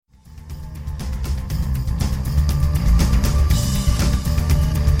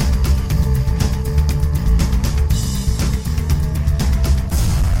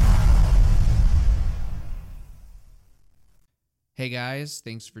Hey guys,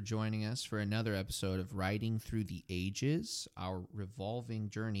 thanks for joining us for another episode of Riding Through the Ages, our revolving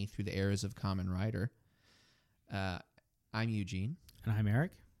journey through the eras of Kamen Rider. I'm Eugene. And I'm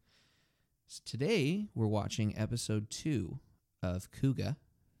Eric. So today, we're watching episode 2 of Kuga,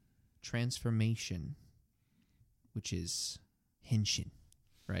 Transformation, which is Henshin,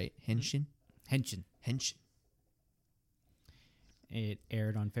 right? Henshin? Henshin. Henshin. It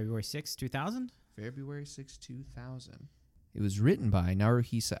aired on February 6, 2000. February 6, 2000. It was written by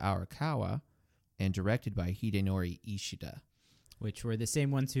Naruhisa Arakawa and directed by Hidenori Ishida. Which were the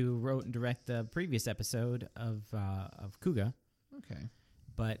same ones who wrote and directed the previous episode of Kuga. Okay.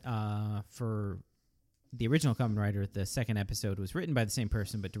 But for the original Kamen Rider, the second episode was written by the same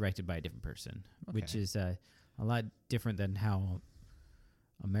person but directed by a different person, which is a lot different than how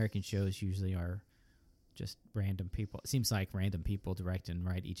American shows usually are. Just random people. It seems like random people direct and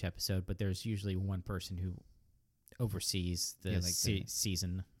write each episode, but there's usually one person who oversees the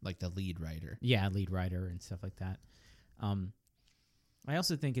season. Like the lead writer. Yeah, lead writer and stuff like that. I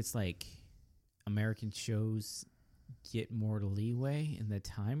also think it's like American shows get more leeway in the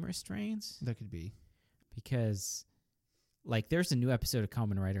time restraints. That could be. Because, like, there's a new episode of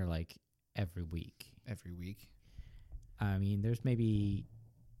Kamen Rider, like, every week. Every week. I mean, there's maybe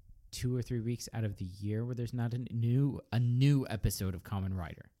 2 or 3 weeks out of the year where there's not a new episode of Kamen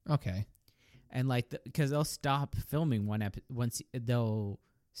Rider. Okay. And like, because they'll stop filming once they'll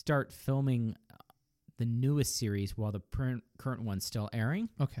start filming the newest series while the current one's still airing.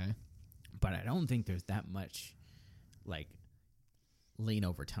 Okay. But I don't think there's that much like lean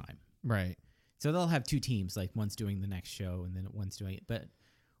over time. Right. So they'll have 2 teams, like one's doing the next show and then one's doing it. But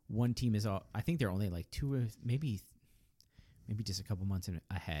one team is all. I think they're only like 2 or maybe just a couple months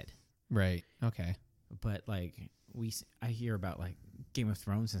ahead. Right. Okay. But like I hear about like Game of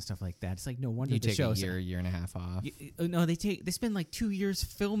Thrones and stuff like that. It's like no wonder You the take shows a year and a half off. No, they spend like 2 years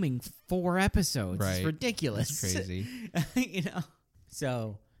filming 4 episodes. Right. It's ridiculous. That's crazy. You know.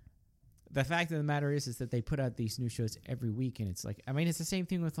 So the fact of the matter is that they put out these new shows every week, and it's like, I mean, it's the same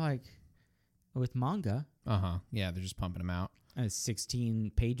thing with manga. Yeah, they're just pumping them out.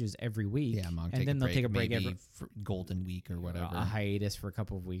 16 pages every week. Yeah, manga. And then they'll take a break maybe for Golden Week or whatever. A hiatus for a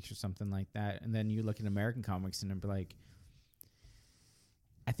couple of weeks or something like that. And then you look at American comics and they're like,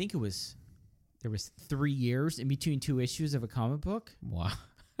 I think there was 3 years in between 2 issues of a comic book. Wow.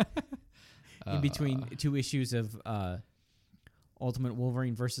 In between 2 issues of Ultimate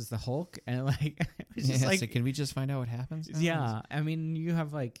Wolverine versus the Hulk, and like, it's just like, so can we just find out what happens now? Yeah, I mean, you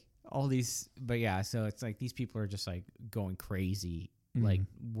have like all these, but yeah, so it's like these people are just like going crazy, like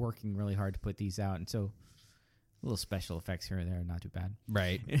working really hard to put these out, and so little special effects here and there are not too bad.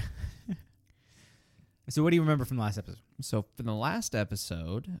 Right. So what do you remember from the last episode? So from the last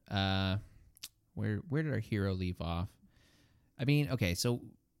episode, where did our hero leave off? I mean, okay, so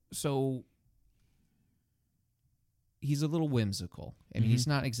he's a little whimsical. I mean, he's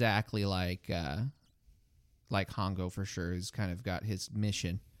not exactly like Hongo for sure. He's kind of got his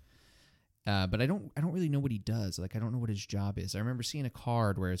mission. But I don't really know what he does. Like, I don't know what his job is. I remember seeing a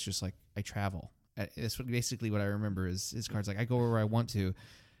card where it's just like, I travel. That's basically what I remember is his card's like, I go where I want to.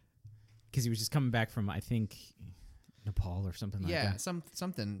 Because he was just coming back from, I think, Nepal or something like that. Yeah,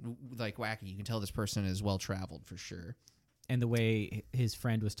 something like wacky. You can tell this person is well-traveled for sure. And the way his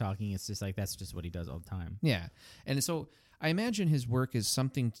friend was talking, it's just like, that's just what he does all the time. Yeah. And so I imagine his work is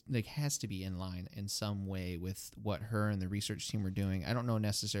something like has to be in line in some way with what her and the research team were doing. I don't know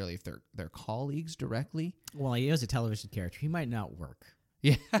necessarily if they're colleagues directly. Well, he is a television character. He might not work.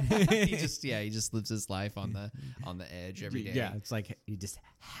 Yeah. he just lives his life on the edge every day. Yeah, it's like he just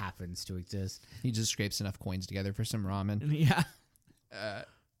happens to exist. He just scrapes enough coins together for some ramen. Yeah.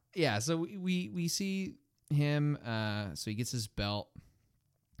 Yeah, so we see him so he gets his belt,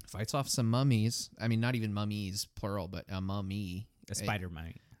 fights off some mummies. I mean, not even mummies plural, but a mummy. A spider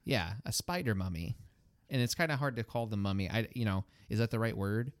mummy. Yeah, a spider mummy. And it's kind of hard to call them mummy. Is that the right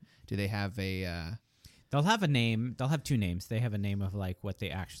word? Do they have a They'll have a name. They'll have 2 names. They have a name of like what they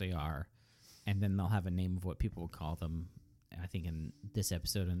actually are, and then they'll have a name of what people would call them. I think in this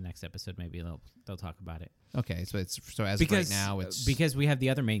episode and the next episode, maybe they'll talk about it. Okay, so of right now, it's because we have the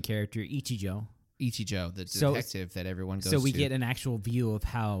other main character, Ichijo, the detective that everyone goes to. So we get an actual view of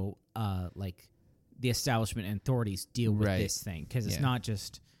how like the establishment and authorities deal with this thing, because it's not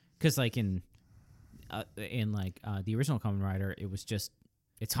just because like in the original Kamen Rider, it was just.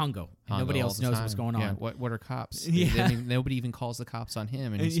 It's Hongo. And nobody else knows what's going on. Yeah, what are cops? Yeah. Nobody even calls the cops on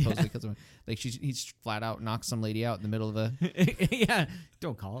him, and he supposedly kills him. Like he's flat out knocks some lady out in the middle of the. Yeah,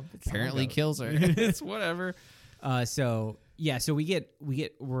 don't call him. It's apparently Hongo. Kills her. It's whatever. So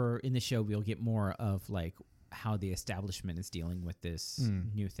we're in the show. We'll get more of like how the establishment is dealing with this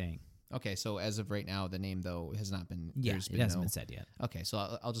new thing. Okay, so as of right now, the name though has not been. Yeah, there's it been hasn't no- been said yet. Okay,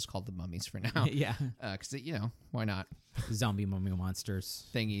 so I'll just call them mummies for now. Yeah, Because why not? zombie mummy monsters.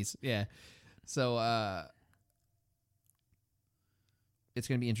 Thingies. Yeah. So it's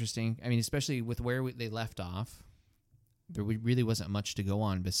going to be interesting. I mean, especially with where they left off, there really wasn't much to go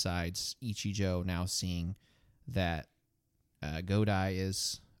on besides Ichijo now seeing that Godai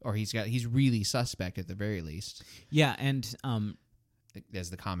is, or he's really suspect at the very least Yeah, and as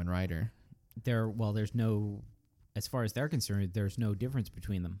the common rider. there's no, as far as they're concerned, there's no difference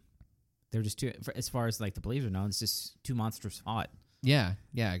between them. They're just two, as far as like the beliefs are known, it's just two monsters fought. Yeah,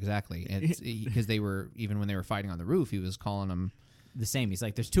 exactly. Because they were, even when they were fighting on the roof, he was calling them The same. He's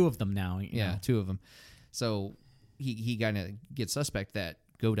like, there's two of them now. you know? two of them. So he kind of gets suspect that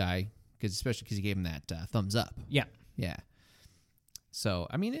Godai, especially because he gave him that thumbs up. Yeah. Yeah. So,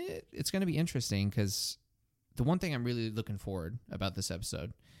 I mean, it's going to be interesting because the one thing I'm really looking forward about this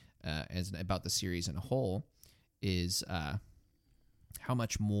episode, as about the series in a whole, is how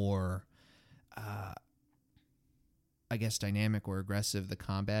much more, I guess, dynamic or aggressive the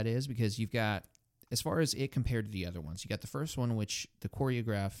combat is. Because you've got, as far as it compared to the other ones, you got the first one, which the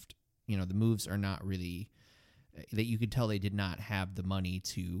choreographed, the moves are not really, that you could tell they did not have the money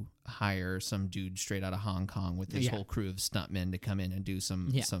to hire some dude straight out of Hong Kong with this whole crew of stuntmen to come in and do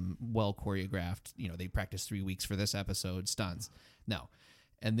some well choreographed, they practiced 3 weeks for this episode stunts. No.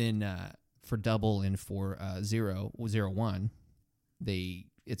 And then for Double and for 001,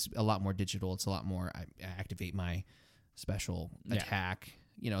 it's a lot more digital. It's a lot more, I activate my special attack.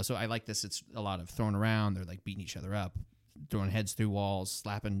 So I like this. It's a lot of thrown around. They're like beating each other up, throwing heads through walls,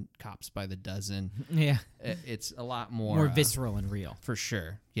 slapping cops by the dozen. Yeah. It's a lot more... More visceral and real. For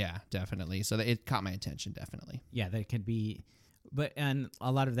sure. Yeah, definitely. So it caught my attention, definitely. Yeah, that could be... and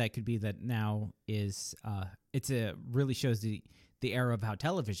a lot of that could be that now is... really shows the era of how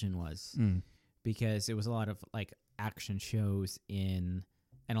television was. Because it was a lot of, like, action shows and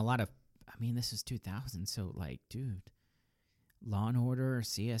a lot of... I mean, this is 2000, so, like, dude... Law and Order,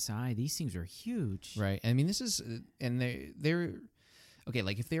 CSI, these things are huge. Right. I mean, this is, and they're okay,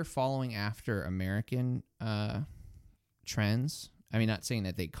 like if they're following after American trends, I mean, not saying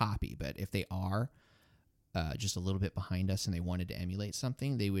that they copy, but if they are just a little bit behind us and they wanted to emulate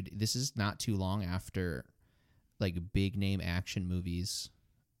something, this is not too long after like big name action movies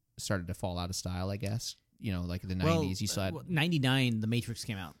started to fall out of style, I guess. Like in the 90s, you saw it. 99, The Matrix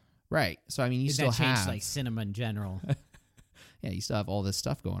came out. Right. So, I mean, that still changed have like cinema in general. Yeah, you still have all this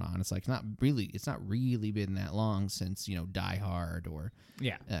stuff going on. It's like it's not really been that long since, Die Hard or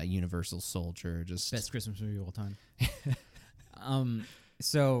Universal Soldier. Just best Christmas movie of all time.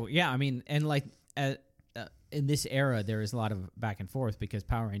 So yeah, I mean, and like in this era, there is a lot of back and forth because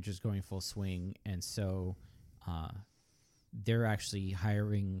Power Rangers going full swing, and so they're actually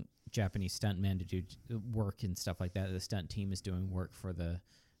hiring Japanese stuntmen to do work and stuff like that. The stunt team is doing work for the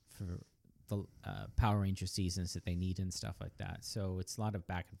Power Ranger seasons that they need and stuff like that. So it's a lot of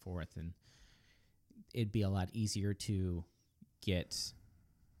back and forth, and it'd be a lot easier to get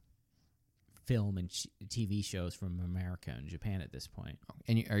film and TV shows from America and Japan at this point.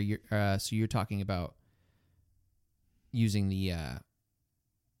 And so you're talking about using the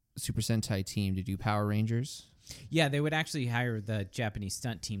Super Sentai team to do Power Rangers? Yeah, they would actually hire the Japanese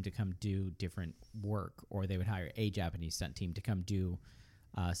stunt team to come do different work, or they would hire a Japanese stunt team to come do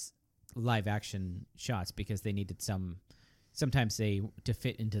live action shots because they needed sometimes to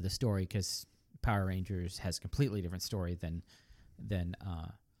fit into the story, because Power Rangers has a completely different story than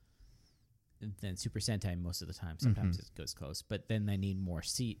Super Sentai most of the time. Sometimes it goes close, but then they need more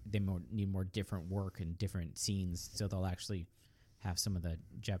need more different work and different scenes, so they'll actually have some of the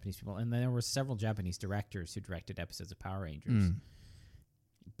Japanese people. And then there were several Japanese directors who directed episodes of Power Rangers.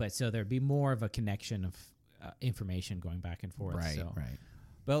 But so there'd be more of a connection of information going back and forth. Right, so. right.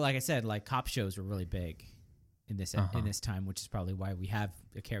 But like I said, like cop shows were really big in this time, which is probably why we have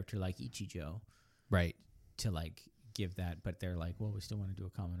a character like Ichijo, right? To like give that. But they're like, well, we still want to do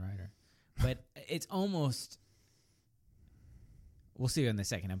a Kamen Rider. But it's almost, we'll see in the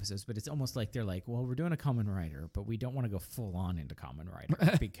second episodes. But it's almost like they're like, well, we're doing a Kamen Rider, but we don't want to go full on into Kamen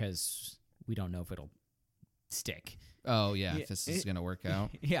Rider because we don't know if it'll stick. Oh yeah, if this is gonna work out.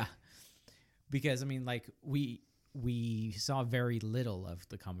 Yeah, because I mean, like we saw very little of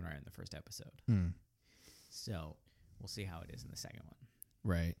the Kamen Rider in the first episode. So we'll see how it is in the second one.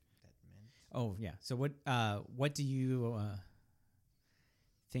 Right. Oh, yeah. So what do you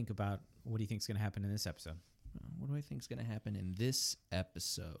think about, what do you think is going to happen in this episode? What do I think is going to happen in this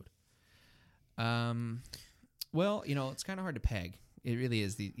episode? Well, it's kind of hard to peg. It really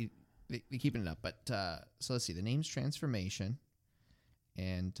is. they're keeping it up. But so let's see. The name's Transformation,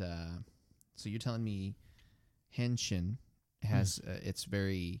 and so you're telling me Henshin has it's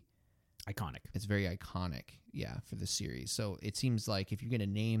very iconic. It's very iconic, yeah, for the series. So it seems like if you're going to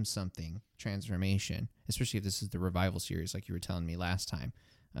name something Transformation, especially if this is the revival series, like you were telling me last time,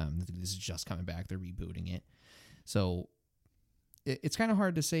 this is just coming back. They're rebooting it. So it's kind of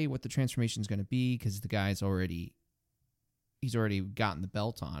hard to say what the transformation is going to be because the guy's he's already gotten the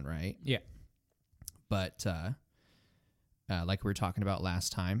belt on, right? Yeah. But like we were talking about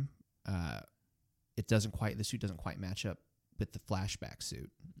last time, the suit doesn't quite match up with the flashback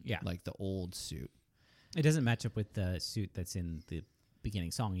suit. Yeah. Like the old suit. It doesn't match up with the suit that's in the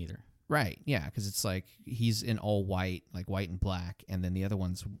beginning song either. Right, yeah, because it's like he's in all white, like white and black, and then the other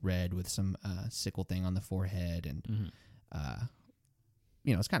one's red with some sickle thing on the forehead, and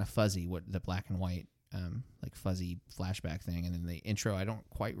it's kind of fuzzy what the black and white, like fuzzy flashback thing, and then the intro I don't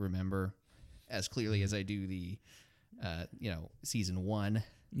quite remember as clearly as I do the, season 1.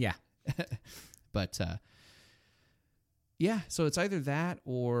 Yeah, but yeah, so it's either that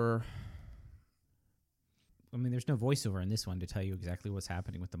or. I mean, there's no voiceover in this one to tell you exactly what's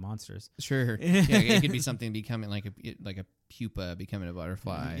happening with the monsters. Sure. Yeah, it could be something becoming like a pupa becoming a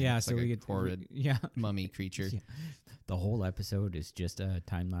butterfly. Yeah, it's so like we a get horrid mummy creature. Yeah. The whole episode is just a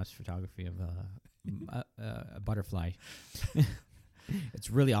time-lapse photography of a butterfly. It's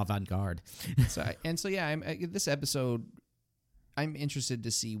really avant-garde. This episode, I'm interested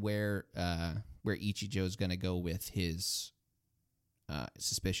to see where Ichijo's going to go with his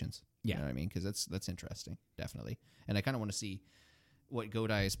suspicions. Yeah. You know what I mean? Because that's interesting, definitely. And I kind of want to see what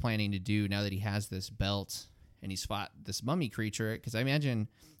Godai is planning to do now that he has this belt and he's fought this mummy creature. Because I imagine,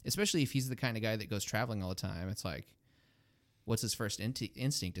 especially if he's the kind of guy that goes traveling all the time, it's like, what's his first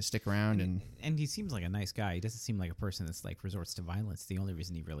instinct to stick around? And he seems like a nice guy. He doesn't seem like a person that's like resorts to violence. The only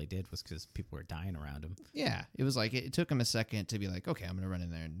reason he really did was because people were dying around him. Yeah, it was like it took him a second to be like, okay, I'm gonna run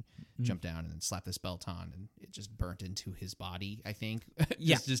in there and jump down and then slap this belt on, and it just burnt into his body. I think,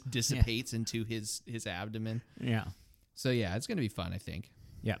 Yeah, just dissipates into his abdomen. Yeah. So yeah, it's gonna be fun. I think.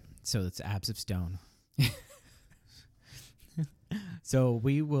 Yeah. So it's Abs of Stone. So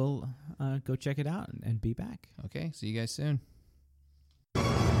we will go check it out and be back. Okay, see you guys soon.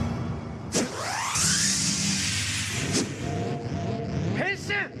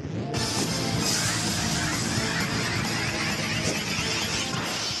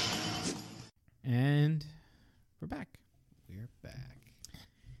 And we're back. We're back.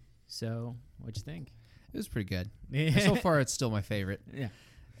 So, what'd you think? It was pretty good. So far, it's still my favorite. Yeah.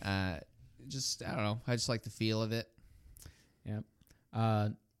 I don't know. I just like the feel of it. Yeah.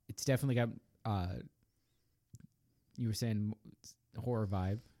 It's definitely got, you were saying horror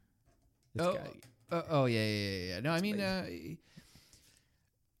vibe. Yeah. No, I mean,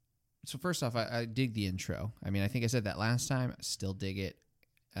 so first off, I dig the intro. I mean, I think I said that last time. I still dig it.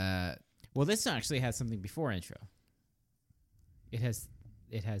 Well, this actually has something before intro. It has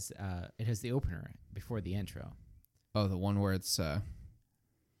the opener before the intro. Oh, the one where it's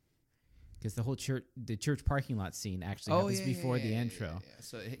because the church parking lot scene actually happens before the intro. Yeah.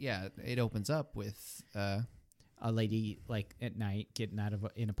 So it opens up with a lady like at night getting out of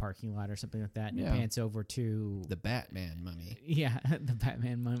in a parking lot or something like that, and it Yeah. pants over to the Batman mummy. Yeah, the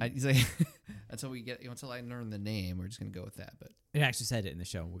Batman mummy. He's like, until I learn the name, we're just gonna go with that. But It actually said it in the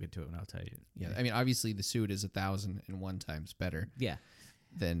show. We'll get to it and I'll tell you. yeah, I mean, obviously the suit is 1,001 times better Yeah.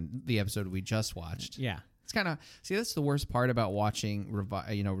 than the episode we just watched. Yeah. It's kind of that's the worst part about watching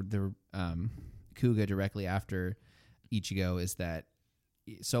the Kuga directly after Ichigo is that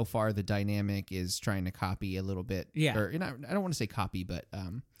so far the dynamic is trying to copy a little bit. Yeah. Or I don't want to say copy, but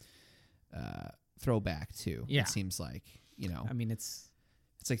throwback too. Yeah. It seems like, I mean, it's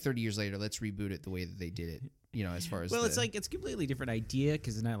like 30 years later, let's reboot it the way that they did it, as far as it's like it's a completely different idea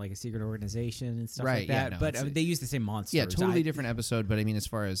because it's not like a secret organization and stuff Right, like that. yeah, no, but they use the same monsters. Yeah, totally different episode, but I mean, as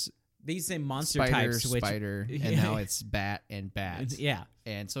far as They use the same monster spider, types. spider, and now it's bat and bat. Yeah.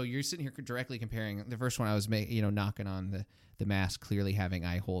 And so you're sitting here directly comparing the first one I was knocking on the mask clearly having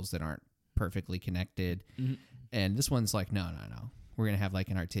eye holes that aren't perfectly connected. Mm-hmm. And this one's like, no. We're going to have like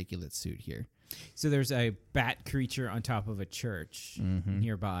an articulate suit here. So there's a bat creature on top of a church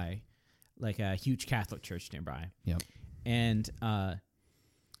nearby, like a huge Catholic church nearby. Yep. And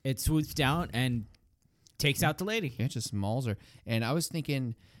it swoops down and takes out the lady. Yeah, it just mauls her. And I was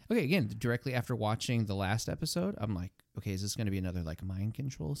thinking, okay, again, directly after watching the last episode, I'm like, okay, is this going to be another like mind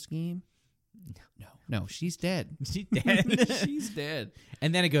control scheme? No, she's dead. She's dead. She's dead.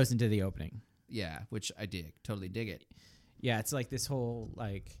 And then it goes into the opening. Yeah, which I totally dig it. Yeah, it's like this whole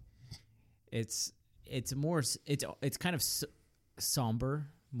like, it's kind of somber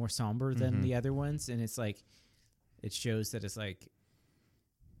more somber than the other ones, and it's like it shows that it's like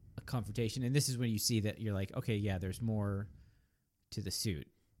a confrontation. And this is when you see that you're like, okay, yeah, there's more to the suit.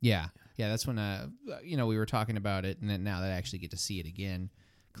 Yeah, that's when we were talking about it, and then now that I actually get to see it again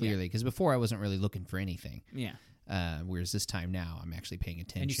clearly, because before I wasn't really looking for anything. Yeah. Whereas this time now, I'm actually paying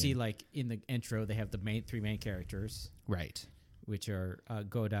attention. And you see, like in the intro, they have the three main characters, right? Which are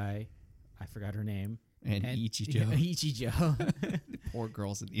Godai, I forgot her name, and Ichijo. Ichijo. Poor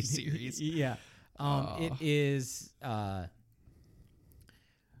girls in these series. Yeah. It is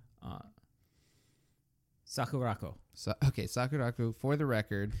Sakurako. Sakurako, for the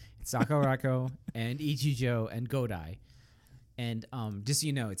record. Sakurako and Ichijo and Godai. And just so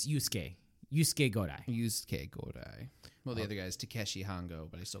you know, it's Yusuke Godai. Yusuke Godai. Well, the other guy is Takeshi Hongo,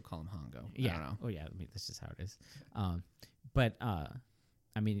 but I still call him Hongo. Yeah. I don't know. Oh, yeah. I mean, that's just how it is. But I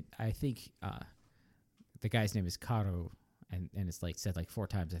mean, I think the guy's name is Karo, and it's like said like 4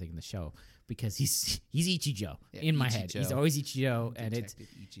 times I think in the show, because he's Ichijo in my head. He's always Ichijo, and Detective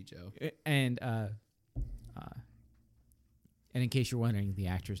Ichijo. And in case you're wondering, the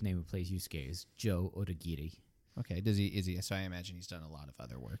actor's name who plays Yusuke is Joe Odagiri. Okay, is he? So I imagine he's done a lot of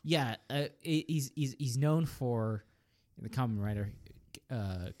other work. Yeah, he's known for in the Kamen Rider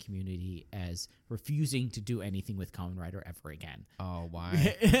community as refusing to do anything with Kamen Rider ever again. Oh,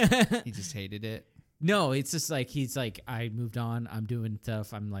 why? He just hated it. No, it's just like he's like, I moved on. I'm doing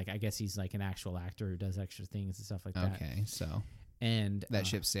stuff. I'm like, I guess he's like an actual actor who does extra things and stuff like that. Okay, so and that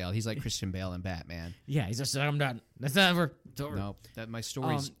ship sailed. He's like Christian Bale and Batman. Yeah, he's just like, I'm done. That's never. Nope, that my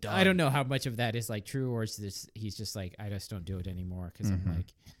story's done. I don't know how much of that is like true, or is this, he's just like, I just don't do it anymore, because I'm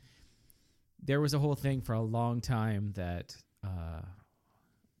like, there was a whole thing for a long time that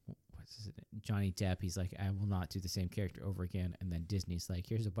Johnny Depp, he's like, I will not do the same character over again, and then Disney's like,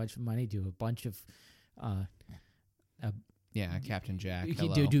 here's a bunch of money, do a bunch of Captain Jack. You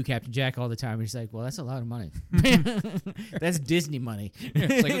can do Captain Jack all the time. And he's like, well, that's a lot of money. That's Disney money.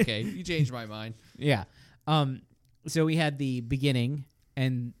 It's like, okay, you changed my mind. Yeah. So we had the beginning,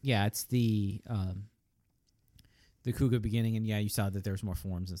 and yeah, it's the Kuga beginning, and yeah, you saw that there's more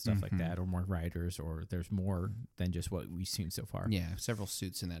forms and stuff like that, or more riders, or there's more than just what we've seen so far. Yeah, several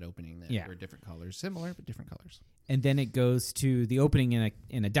suits in that opening that were different colors, similar but different colors. And then it goes to the opening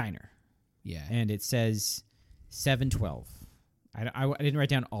in a diner. Yeah, and it says 712. I didn't write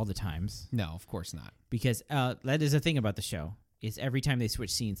down all the times. No, of course not, because that is the thing about the show. Is every time they switch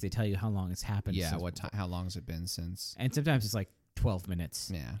scenes, they tell you how long it's happened. Yeah, how long has it been since? And sometimes it's like 12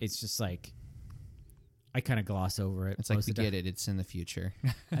 minutes. Yeah, it's just like I kind of gloss over it. It's like, we get it. It's in the future.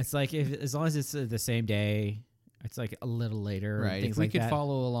 It's like as long as it's the same day, it's like a little later. Right. Things if we like could that.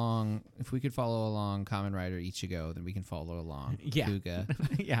 follow along, Kamen Rider Ichigo, then we can follow along Kuga.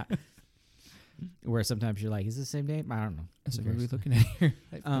 Yeah. Where sometimes you're like, is it the same day? I don't know. So what are we looking at here?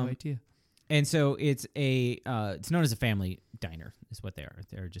 I have no idea. And so it's it's known as a family diner, is what they are.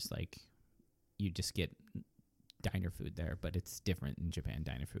 They're just like, you just get diner food there, but it's different in Japan,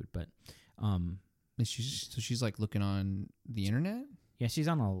 diner food. But she's like looking on the internet. Yeah, she's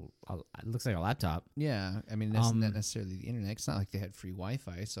on it looks like a laptop. Yeah, I mean that's not necessarily the internet. It's not like they had free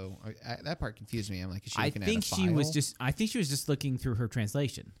Wi-Fi, so that part confused me. I'm like, is she looking at a file? I think she was just looking through her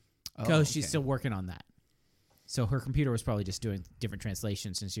translation, because she's still working on that. So her computer was probably just doing different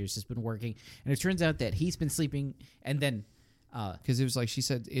translations, and she's just been working. And it turns out that he's been sleeping, and then because it was like she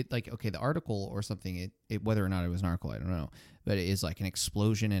said it, like, okay, the article or something, it whether or not it was an article, I don't know, but it is like an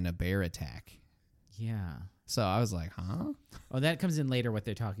explosion and a bear attack. Yeah. So I was like, huh? Oh, that comes in later, what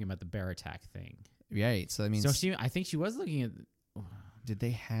they're talking about, the bear attack thing. Right. So that means. So I think she was looking at. Did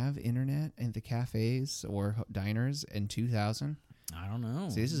they have internet in the cafes or diners in 2000? I don't know.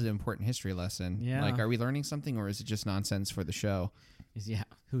 See, this is an important history lesson. Yeah. Like, are we learning something, or is it just nonsense for the show? Yeah.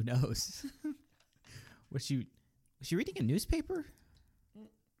 Who knows? Was she reading a newspaper?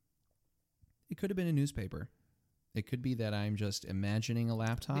 It could have been a newspaper. It could be that I'm just imagining a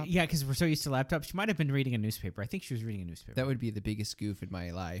laptop. Yeah, because we're so used to laptops. She might have been reading a newspaper. I think she was reading a newspaper. That would be the biggest goof in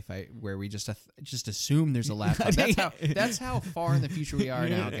my life, where we just assume there's a laptop. That's how far in the future we are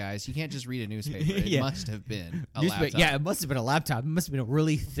now, guys. You can't just read a newspaper. It must have been a laptop. Yeah, it must have been a laptop. It must have been a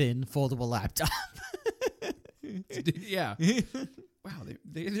really thin, foldable laptop. Yeah. Wow,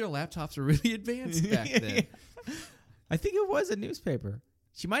 their laptops were really advanced back then. Yeah. I think it was a newspaper.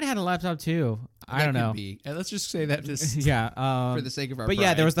 She might have had a laptop too. I don't know. Let's just say that just for the sake of our. But pride.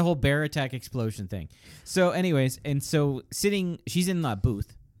 Yeah, there was the whole bear attack explosion thing. So, anyways, and so she's in the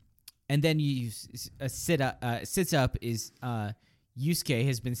booth, and then sits up is Yusuke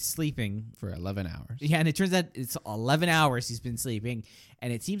has been sleeping for 11 hours. Yeah, and it turns out it's 11 hours he's been sleeping,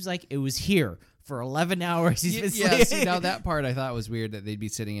 and it seems like it was here for 11 hours. He's been Yeah, sleeping. see, now that part I thought was weird that they'd be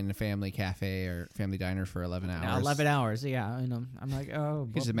sitting in a family cafe or family diner for 11 hours. 11 hours, yeah. And I'm like, oh.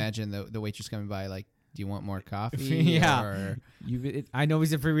 You just imagine the waitress coming by like, do you want more coffee? Yeah. Or... I know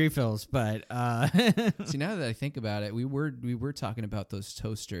he's in free refills, but See, now that I think about it, we were talking about those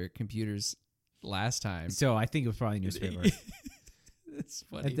toaster computers last time. so I think it was probably a newspaper. It's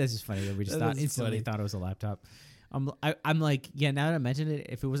funny. That's just funny that we just That is instantly funny. thought it was a laptop. I'm like, yeah. Now that I mentioned it,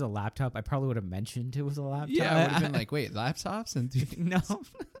 if it was a laptop, I probably would have mentioned it was a laptop. Yeah, I would have been like, wait, laptops? And no,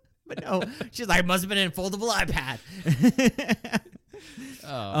 but no. She's like, must have been a foldable iPad.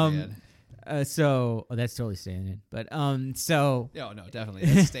 oh man. So that's totally staying in. But so No, definitely.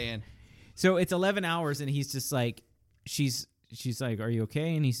 That's staying. so it's 11 hours, and he's just like, she's like, are you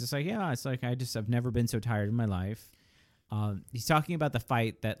okay? And he's just like, yeah. It's like I've never been so tired in my life. He's talking about the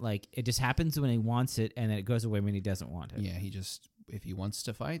fight that like it just happens when he wants it, and then it goes away when he doesn't want it. Yeah, if he wants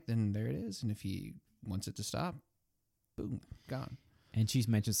to fight, then there it is, and if he wants it to stop, boom, gone. And she's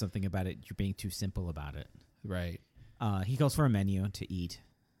mentioned something about it. You're being too simple about it. Right. He calls for a menu to eat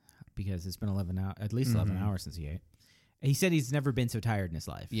because it's been at least 11 hours since he ate. He said he's never been so tired in his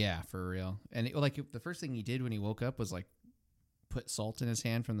life. Yeah, for real. And the first thing he did when he woke up was like put salt in his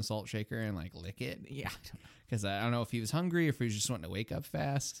hand from the salt shaker and like lick it. Yeah. Because I don't know if he was hungry or if he was just wanting to wake up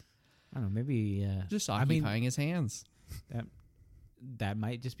fast. I don't know. Maybe Just occupying his hands. that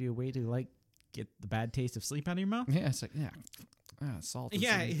might just be a way to like get the bad taste of sleep out of your mouth. Yeah, it's like, salt.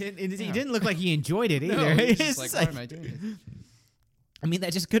 Yeah, and he didn't look like he enjoyed it either. No, he's just It's like, why am I doing this? I mean,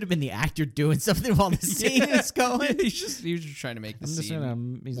 that just could have been the actor doing something while the scene is going. he was just trying to make the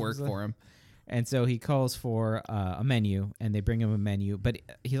scene work for him. And so he calls for a menu, and they bring him a menu. But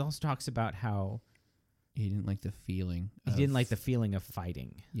he also talks about how He didn't like the feeling. he didn't like the feeling of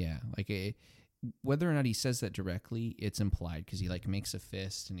fighting. Yeah, whether or not he says that directly, it's implied because he like makes a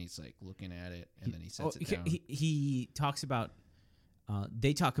fist and he's like looking at it and then he sets it down. He talks about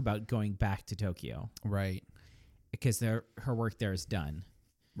they talk about going back to Tokyo Right, because her work there is done,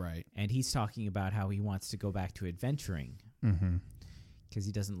 right. and he's talking about how he wants to go back to adventuring Mm-hmm. because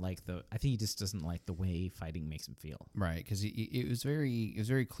he doesn't like I think he just doesn't like the way fighting makes him feel. Right, because it was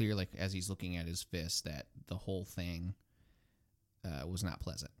very clear, like as he's looking at his fist, that the whole thing was not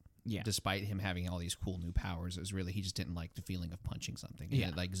pleasant. Yeah. Despite him having all these cool new powers, it was really he just didn't like the feeling of punching something. And Yeah.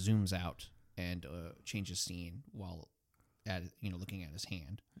 it like zooms out and changes scene while looking at his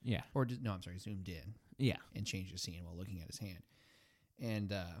hand. Yeah. Or no, I'm sorry, zoomed in Yeah. and changes scene while looking at his hand.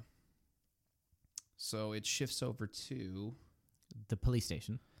 And so it shifts over to The police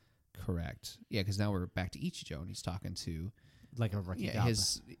station, correct. Yeah, because now we're back to Ichijo and he's talking to like a rookie. yeah,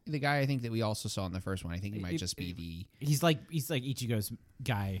 the guy I think that we also saw in the first one. I think he might just be the He's like Ichigo's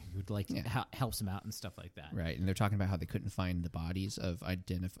guy who like Yeah. helps him out and stuff like that. right. And they're talking about how they couldn't find the bodies of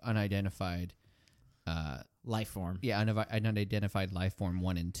unidentified, Life form, unidentified life form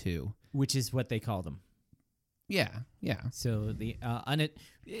 1 and 2. which is what they call them. Yeah, yeah, So the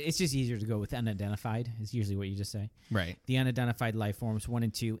it's just easier to go with unidentified. Is usually what you just say. right. The unidentified life forms 1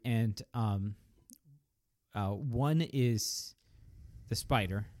 and 2, and 1 is the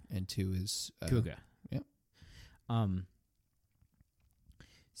spider, And 2 is Kuga. Yep.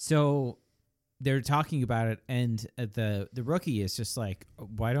 So they're talking about it, and the rookie is just like,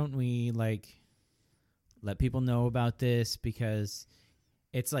 why don't we like let people know about this, because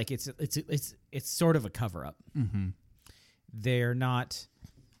it's like it's sort of a cover up. Mm-hmm. They're not.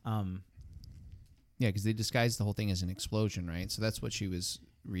 Yeah, because they disguised the whole thing as an explosion, right? So that's what she was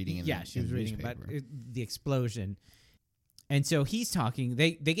reading in she in was the reading about newspaper. the explosion, and so he's talking.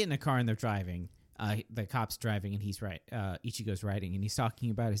 They get in a car and they're driving. The cop's driving and he's right. Ichigo's writing and he's talking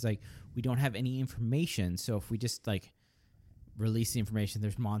about. He's like, we don't have any information, so if we just like release the information,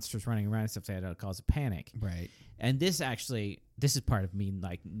 there's monsters running around and stuff like that, it'll cause a panic. Right. And this is part of me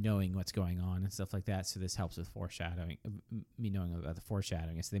like knowing what's going on and stuff like that. So this helps with foreshadowing. Me knowing about the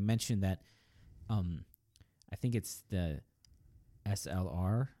foreshadowing. So they mentioned that, I think it's the SLR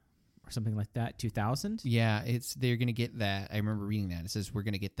or something like that, 2000. Yeah, they're gonna get that. I remember reading that. It says we're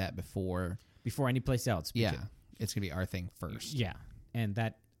gonna get that before any place else. Yeah, it's gonna be our thing first. Yeah, and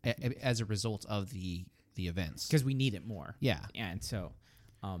that as a result of the events, because we need it more. Yeah, and so.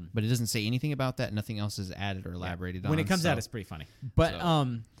 But it doesn't say anything about that. Nothing else is added or elaborated on. When it comes out, it's pretty funny. But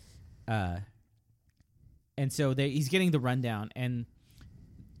and so he's getting the rundown, and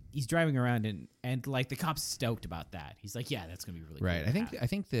he's driving around, and like the cop's stoked about that. He's like, "Yeah, that's gonna be really right." Cool I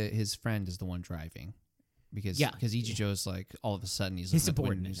think that his friend is the one driving, because Ichijo's like all of a sudden he's his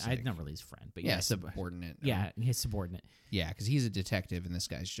subordinate. Not really his friend, but subordinate. Yeah, his subordinate. Yeah, because he's a detective, and this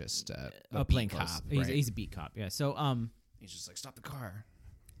guy's just a plain cop. Right? He's a beat cop. Yeah. So he's just like, stop the car.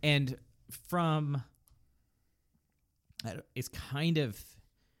 And from it's kind of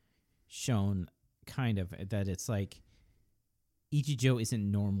shown that it's like Ichijo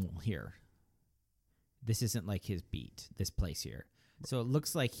isn't normal here. This isn't like his beat, this place here. So it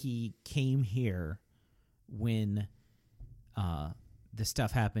looks like he came here when the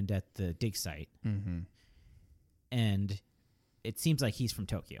stuff happened at the dig site. Mm-hmm. And it seems like he's from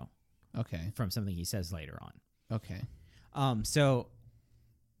Tokyo. Okay. From something he says later on. Okay. So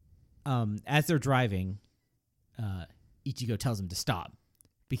as they're driving, Ichigo tells him to stop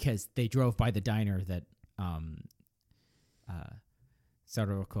because they drove by the diner that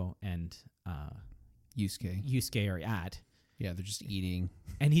Saroko and Yusuke are at. Yeah, they're just eating.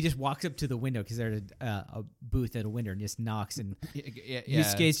 And he just walks up to the window because there's a booth at a window and just knocks. And Yeah.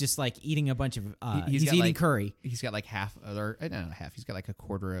 Yusuke's just like eating a bunch of. He's got, eating like, curry. He's got like half, or not half. He's got like a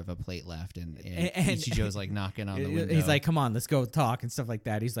quarter of a plate left, and Ichijo's like knocking on the window. He's like, "Come on, let's go talk" and stuff like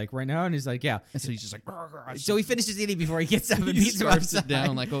that. He's like, "Right now," and he's like, "Yeah." And so he's just like, "Grr." So he finishes eating before he gets up and he meets him scarfs it outside.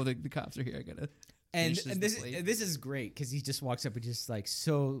 down like, "Oh, the cops are here. I gotta." And finish this is great because he just walks up and just like,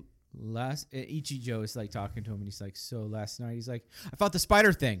 so Ichijo is like talking to him and he's like, so last night he's like, I fought the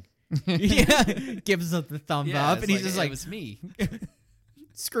spider thing. Yeah, gives up the thumb up and he's just like, it was me.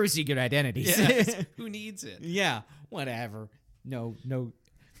 Screw secret identities. Yes. Who needs it? Yeah, whatever. No.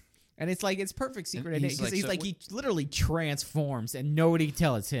 And it's like it's perfect secret And identity because he's like, he literally transforms and nobody can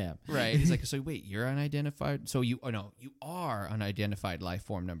tell it's him. Right. He's like, so wait, you're unidentified. So you are unidentified life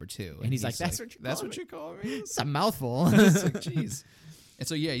form number 2. And he's like, that's what you call me. It's a mouthful. It's like, jeez. And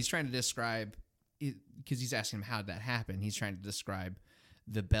so yeah, he's trying to describe because he's asking him how did that happen. He's trying to describe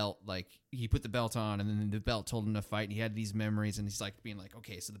the belt, like he put the belt on and then the belt told him to fight and he had these memories and he's like being like,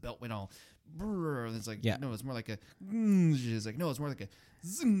 okay, so the belt went all and it's like, yeah. No, it's more like a it's like, no, it's more like a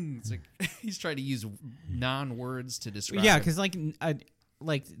zing. It's like he's trying to use non-words to describe. Yeah, because like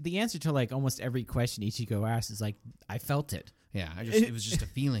the answer to like almost every question Ichigo asks is like, I felt it. Yeah, it was just a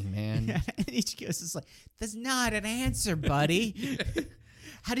feeling, man. Yeah, and Ichigo's just like, that's not an answer, buddy.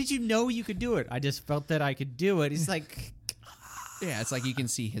 How did you know you could do it? I just felt that I could do it. He's like, yeah, it's like you can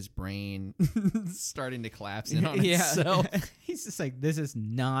see his brain starting to collapse in on itself. He's just like, this is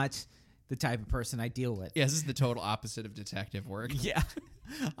not the type of person I deal with. Yeah, this is the total opposite of detective work. Yeah.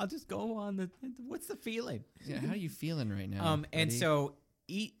 I'll just go on what's the feeling? Yeah, how are you feeling right now? And so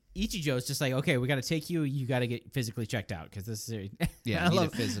Ichijo's just like, okay, we got to take you. You got to get physically checked out because this is. Yeah, I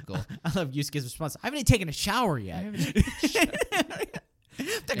love physical. I love Yusuke's response. I haven't even taken a shower yet.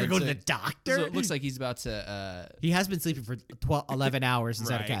 I'm gonna go to the doctor. So it looks like he's about to. He has been sleeping for 11 hours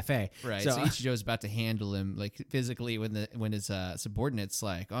inside a cafe. Right. So, so Ichijo's about to handle him like physically when his subordinates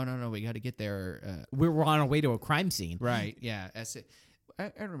like, oh no, we got to get there. We're on our way to a crime scene. Right. Yeah. That's it.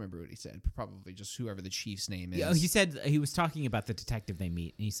 I don't remember what he said. Probably just whoever the chief's name is. Yeah, he said he was talking about the detective they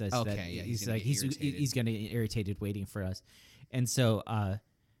meet, and he says that he's going to get irritated waiting for us, and so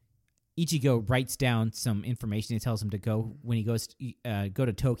Ichigo writes down some information. He tells him to go when he goes go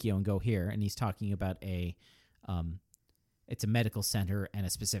to Tokyo and go here, and he's talking about it's a medical center and a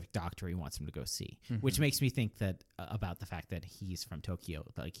specific doctor he wants him to go see, which makes me think that about the fact that he's from Tokyo,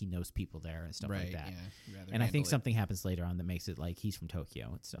 like he knows people there and stuff like that. Yeah, and I think something happens later on that makes it like he's from Tokyo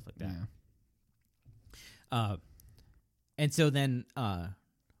and stuff like that. Yeah. And so then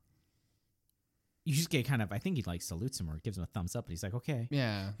Yusuke kind of, I think he like salutes him or gives him a thumbs up, and he's like, okay.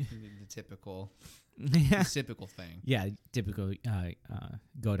 Yeah, the typical thing. Yeah, typical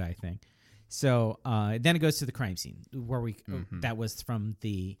Godai thing. So then it goes to the crime scene where that was from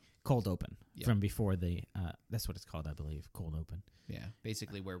the cold open from before the that's what it's called, I believe, cold open. Yeah,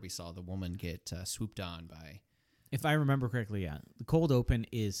 basically where we saw the woman get swooped on by. If I remember correctly, yeah, the cold open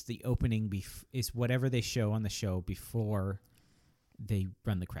is the opening is whatever they show on the show before they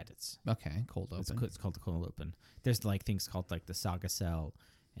run the credits. Okay, cold open. It's called the cold open. There's like things called like the saga cell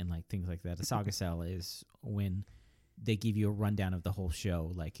and like things like that. The saga cell is when they give you a rundown of the whole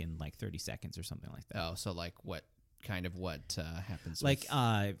show, like in like 30 seconds or something like that. Oh, so like what happens? Like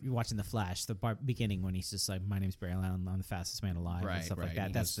you're watching The Flash, the beginning when he's just like, "My name's Barry Allen, I'm the fastest man alive," and stuff like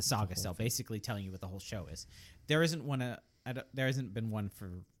that. That's the saga cell, basically telling you what the whole show is. There isn't one. There hasn't been one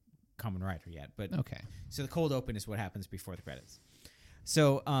for Kamen Rider yet, but okay. So the cold open is what happens before the credits.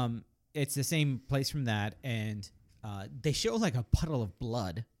 So it's the same place from that, and they show like a puddle of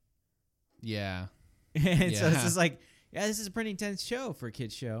blood. Yeah. And so it's just like, yeah, this is a pretty intense show for a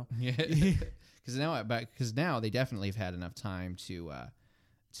kid's show. Yeah, because now they definitely have had enough time to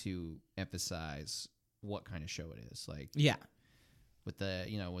emphasize what kind of show it is. Like, yeah, with the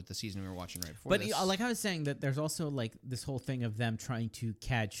season we were watching right before. But this. like I was saying, that there's also like this whole thing of them trying to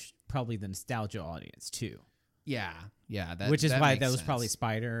catch probably the nostalgia audience too. Yeah, which is that why makes that was sense. probably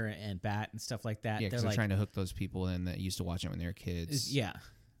Spider and Bat and stuff like that. Yeah, because They're they're trying to hook those people in that used to watch it when they were kids. yeah,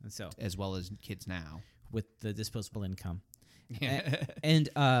 and so As well as kids now. with the disposable income, Yeah. and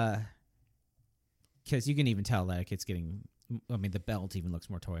because you can even tell like it's getting. I mean, the belt even looks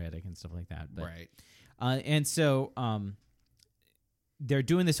more toyetic and stuff like that. But, Right. And so they're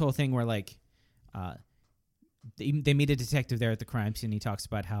doing this whole thing where like they meet a detective there at the crime scene. And he talks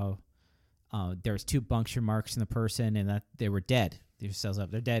about how there's 2 puncture marks in the person and that they were dead. They just tells up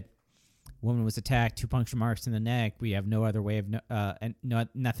they're dead. Woman was attacked, 2 puncture marks in the neck. We have no other way of and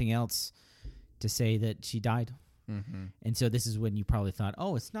nothing else to say that she died. Mm-hmm. And so this is when you probably thought,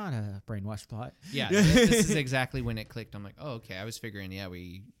 oh, it's not a brainwash plot. Yeah, this is exactly when it clicked. I'm like, oh, okay. I was figuring,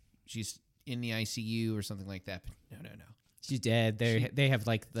 she's in the ICU or something like that. But no. She's dead. They have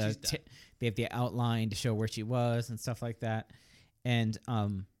like she's done. they have the outline to show where she was and stuff like that. And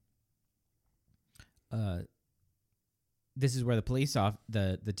this is where the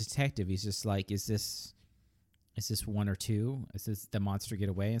the detective, he's just like, is this 1 or 2? Is this the monster get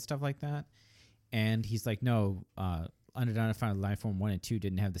away and stuff like that? And he's like, no, unidentified life form 1 and 2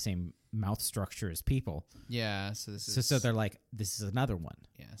 didn't have the same mouth structure as people. Yeah, so this is... So they're like, this is another one.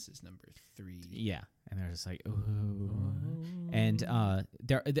 Yeah, this is number 3. Yeah, and they're just like, ooh. And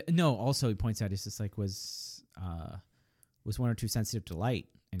also he points out, it's just like, was 1 or 2 sensitive to light?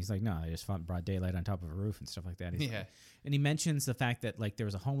 And he's like, no, they just fought in broad daylight on top of a roof and stuff like that. He's like, and he mentions the fact that like there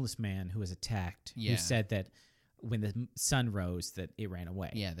was a homeless man who was attacked who said that when the sun rose that it ran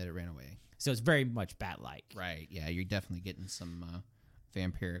away. Yeah, that it ran away. So it's very much bat-like. Right, yeah, you're definitely getting some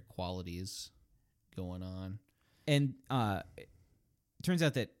vampiric qualities going on. And it turns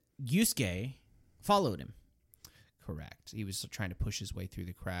out that Yusuke followed him. Correct. He was trying to push his way through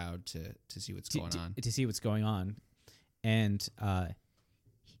the crowd to see what's going on. To see what's going on. And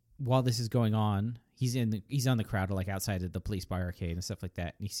while this is going on, he's on the crowd, like outside of the police barricade and stuff like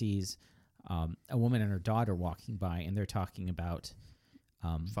that. And he sees a woman and her daughter walking by, and they're talking about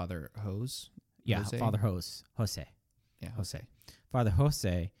Father Jose? Yeah, Jose? Father Jose. Yeah, Jose. Father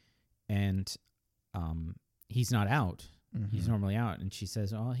Jose, and he's not out. Mm-hmm. He's normally out. And she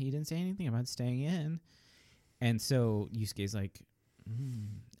says, oh, he didn't say anything about staying in. And so Yusuke's like,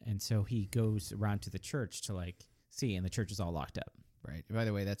 and so he goes around to the church to like see, and the church is all locked up. Right. By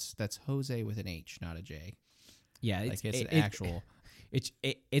the way, that's Jose with an H, not a J. Yeah, it's an actual. It's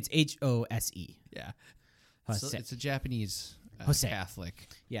Hose. Yeah. Jose. So it's a Japanese Jose. Catholic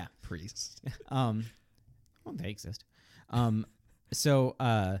Yeah. priest. Well, they exist. So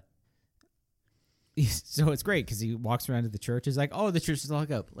it's great because he walks around to the church. He's like, oh, the church is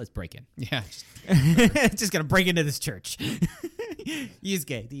locked up. Let's break in. Yeah. Just gonna break into this church.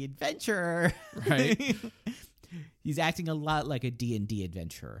 Yusuke, the adventurer. Right. He's acting a lot like a D&D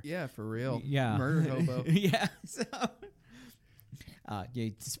adventurer. Yeah, for real. Yeah. Murder hobo. Yeah. So, you're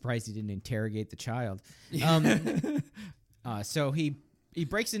surprised he didn't interrogate the child. So he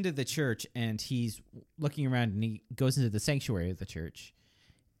breaks into the church and he's looking around and he goes into the sanctuary of the church,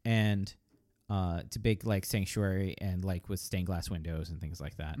 and it's a big like sanctuary and like with stained glass windows and things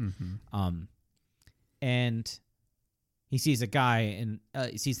like that. Mm-hmm. And he sees a guy and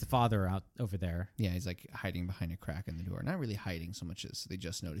he sees the father out over there. Yeah, he's like hiding behind a crack in the door. Not really hiding so much as they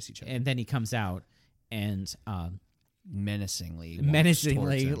just notice each other. And then he comes out and menacingly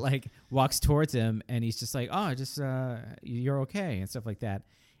like walks towards him, and he's just like, oh, just you're okay and stuff like that.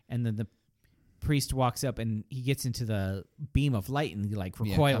 And then the priest walks up and he gets into the beam of light and he like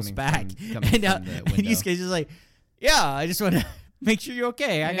recoils back. Coming And Yusuke's just like, yeah, I just want to make sure you're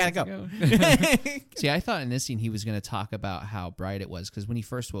okay. I gotta go. See, I thought in this scene he was going to talk about how bright it was, because when he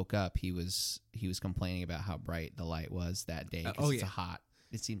first woke up, he was complaining about how bright the light was that day.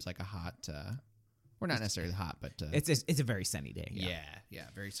 It seems like a hot. Or not necessarily hot, but it's a very sunny day. Yeah,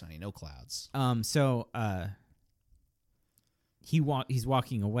 very sunny, no clouds. So he's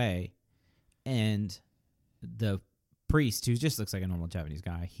walking away, and the priest, who just looks like a normal Japanese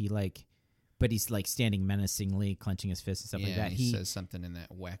guy, but he's like standing menacingly, clenching his fists and stuff like that. He says something in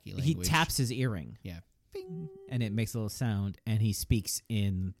that wacky language. He taps his earring. Yeah. Bing. And it makes a little sound, and he speaks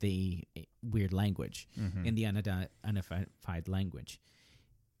in the weird language, in the unidentified language.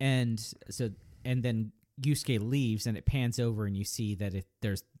 And then Yusuke leaves, and it pans over, and you see that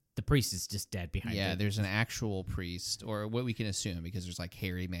the priest is just dead behind. Yeah, there's an actual priest, or what we can assume, because there's like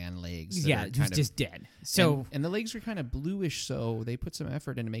hairy man legs. Yeah, he's just dead. So and the legs are kind of bluish, so they put some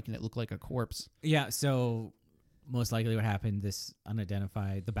effort into making it look like a corpse. Yeah, so most likely what happened, this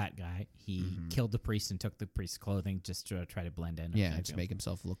unidentified, the bat guy, he killed the priest and took the priest's clothing just to try to blend in. Yeah, to make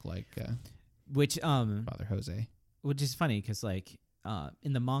himself look like Father Jose. Which is funny because like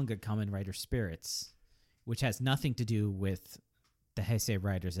in the manga Kamen Rider Spirits, which has nothing to do with the Heisei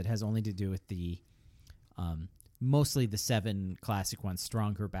Riders. It has only to do with the mostly the 7 classic ones,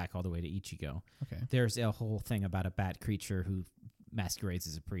 Stronger back all the way to Ichigo. Okay. There's a whole thing about a bat creature who masquerades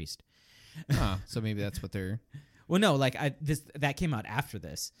as a priest. So maybe that's what they're. Well, no, like that came out after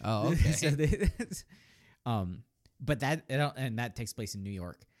this. Oh, okay. So but that takes place in New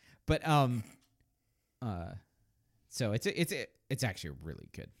York. But so it's actually a really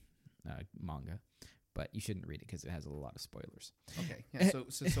good manga, but you shouldn't read it because it has a lot of spoilers. Okay. Yeah.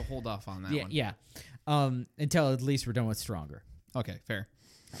 So hold off on that one. Yeah. Until at least we're done with Stronger. Okay. Fair.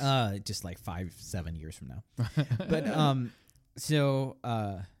 Just like 5-7 years from now. But so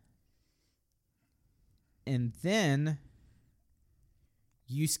and then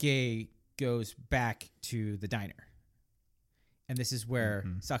Yusuke goes back to the diner. And this is where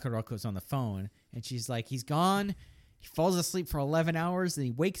Sakaroko's on the phone, and she's like, he's gone. He falls asleep for 11 hours, and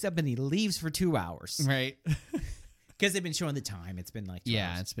he wakes up and he leaves for 2 hours. Right. Because they've been showing the time. It's been like 2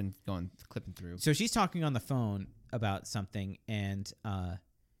 hours. It's been clipping through. So she's talking on the phone about something, and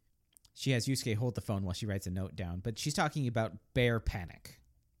she has Yusuke hold the phone while she writes a note down. But she's talking about bear panic.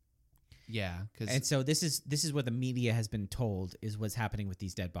 Yeah. And so this is what the media has been told is what's happening with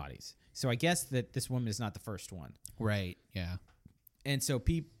these dead bodies. So I guess that this woman is not the first one. Right. Yeah. And so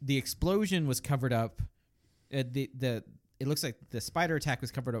the explosion was covered up. It looks like the spider attack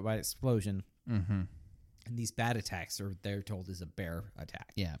was covered up by explosion. Mm-hmm. And these bat attacks they're told is a bear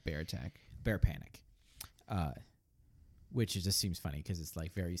attack. Yeah, bear attack. Bear panic. Which just seems funny because it's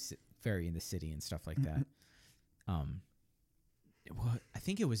like very in the city and stuff like that. Well, I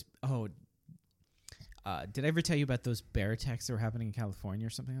think it was did I ever tell you about those bear attacks that were happening in California or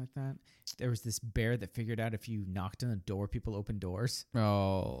something like that? There was this bear that figured out if you knocked on the door, people open doors.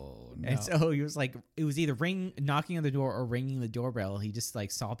 Oh, no. And so he was like, it was either knocking on the door or ringing the doorbell. He just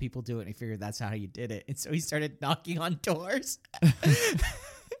like saw people do it and he figured that's how you did it. And so he started knocking on doors. Can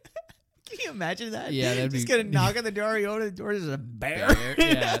you imagine that? Yeah, that'd just be... gonna knock on the door, you open the door, there's a bear.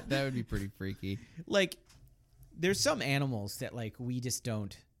 Yeah, that would be pretty freaky. Like, there's some animals that like we just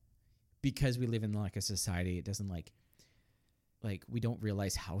don't, because we live in like a society, it doesn't like we don't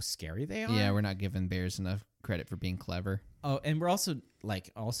realize how scary they are. Yeah, we're not giving bears enough credit for being clever. Oh, and we're also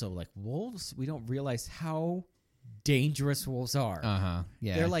like wolves. We don't realize how dangerous wolves are.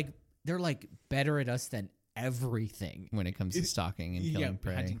 Yeah, they're like better at us than everything when it comes to stalking and killing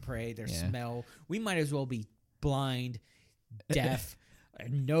prey. Hunting prey. Their smell. We might as well be blind, deaf,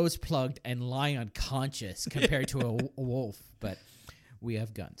 nose plugged, and lie unconscious compared to a wolf. But we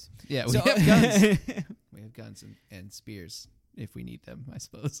have guns. Yeah, we have guns. We have guns and spears if we need them, I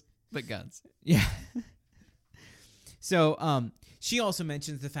suppose. But guns. Yeah. So she also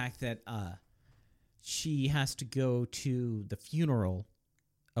mentions the fact that she has to go to the funeral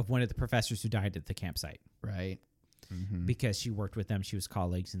of one of the professors who died at the campsite. Right. Mm-hmm. Because she worked with them, she was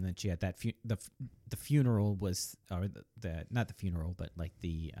colleagues, and then she had that the funeral was, or the not the funeral, but like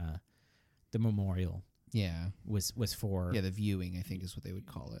the memorial. Yeah, was for the viewing, I think is what they would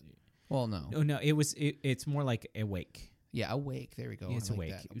call it. Well, no, it's more like a wake. Yeah, a wake. There we go. It's a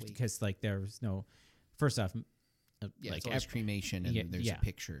wake because like there was no. First off, like it's always cremation and there's a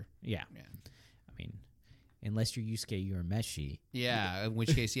picture. Yeah. I mean, unless you're Yusuke Urameshi. Yeah, in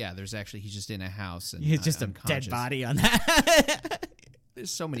which case, there's actually he's just in a house and he's just a dead body on that.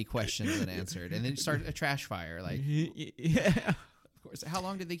 There's so many questions unanswered, and then start a trash fire. Like, of course, how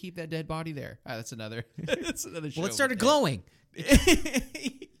long did they keep that dead body there? That's another. That's another show. Well, it started glowing.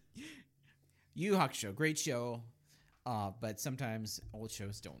 Yu Hakusho, great show, but sometimes old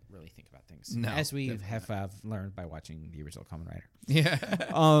shows don't really think about things, as we have learned by watching the original Kamen Rider.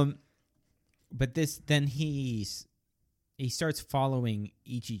 Yeah. But then he starts following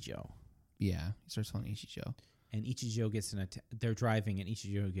Ichijo. Yeah, he starts following Ichijo. And Ichijo gets they're driving, and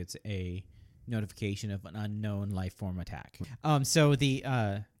Ichijo gets a notification of an unknown life form attack. So he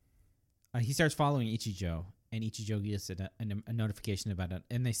starts following Ichijo, and Ichijo gets a notification about it,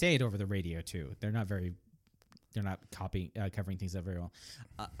 and they say it over the radio too. They're not covering things up very well.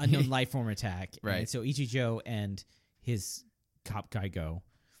 Unknown life form attack. Right. And so Ichijo and his cop guy go,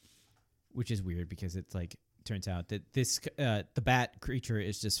 which is weird because it's like turns out that this the bat creature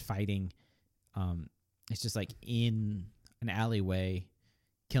is just fighting. It's just like in an alleyway,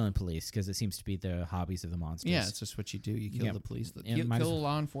 killing police because it seems to be the hobbies of the monsters. Yeah, it's just what you do. You kill the police. You kill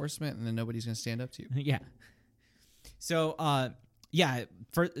law enforcement, and then nobody's going to stand up to you. Yeah. So,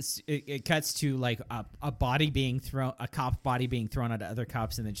 it cuts to like a body being thrown, a cop body being thrown at other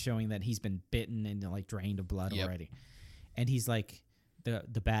cops, and then showing that he's been bitten and like drained of blood already. And he's like,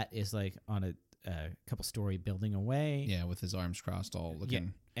 the bat is like on a couple story building away. Yeah, with his arms crossed, all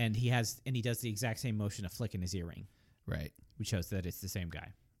looking and he does the exact same motion of flicking his earring, Right. which shows that it's the same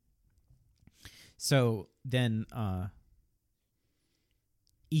guy. So then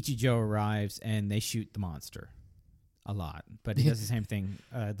Ichijo arrives and they shoot the monster a lot, but he does the same thing.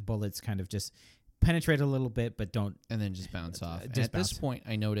 The bullets kind of just penetrate a little bit, but don't. And then just bounce off. just And at bounce. this point,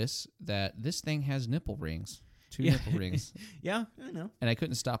 I notice that this thing has nipple rings. 2 nipple rings. Yeah, I know. And I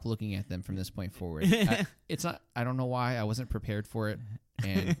couldn't stop looking at them from this point forward. I don't know why. I wasn't prepared for it.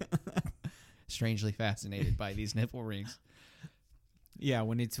 And strangely fascinated by these nipple rings. Yeah,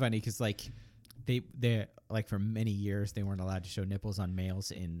 when it's funny because like they like for many years they weren't allowed to show nipples on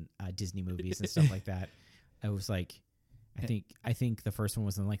males in Disney movies and stuff like that. I was like, I think the first one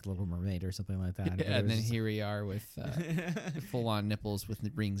was in like Little Mermaid or something like that. And then here we are with full on nipples with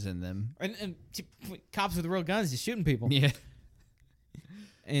rings in them. And cops with real guns just shooting people. Yeah.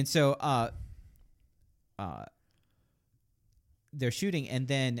 And so they're shooting, and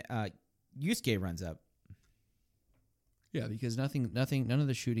then Yusuke runs up. Yeah, because none of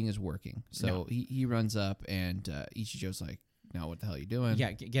the shooting is working. So No. he runs up, and Ichijo's like, "No, what the hell are you doing?"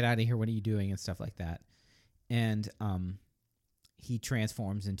 Yeah, get out of here! What are you doing? And stuff like that. And he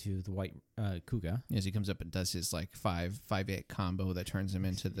transforms into the white Kuga. As he comes up and does his like 5-8 combo that turns him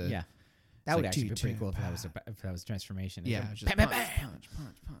into the Yeah, that would like actually be pretty 2-2, cool if that was transformation. yeah, It's just bam, punch,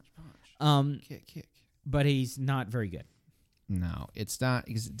 bam, punch, kick. but he's not very good. No, it's not.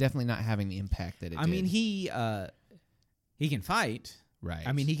 It's definitely not having the impact that it did. I mean, he can fight. right.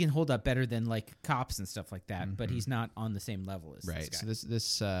 I mean, he can hold up better than like cops and stuff like that. But he's not on the same level as right. This guy.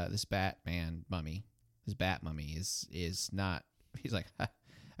 So this Batman mummy, this Bat mummy is not. He's like, I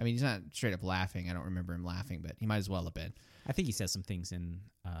mean, he's not straight up laughing. I don't remember him laughing, but he might as well have been. I think he says some things in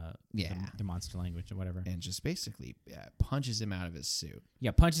the monster language or whatever. And just basically punches him out of his suit.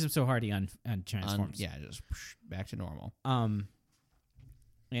 Yeah, punches him so hard he transforms. Just back to normal.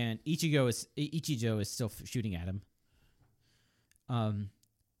 And Ichijo is still shooting at him.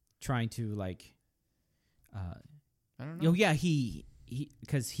 Trying to like. I don't know. Oh yeah, he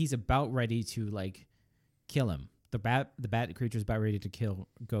because he's about ready to like kill him. The bat creature is about ready to kill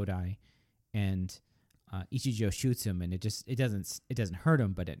Godai, and Ichijo shoots him, and it doesn't hurt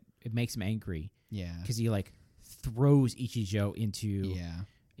him, but it makes him angry. Yeah, because he like throws Ichijo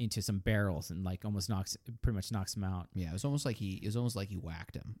into some barrels and like pretty much knocks him out. Yeah, it was almost like he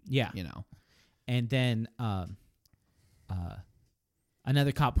whacked him. Yeah, you know. And then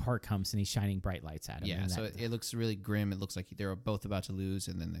another cop car comes and he's shining bright lights at him. Yeah, so it looks really grim. It looks like they're both about to lose,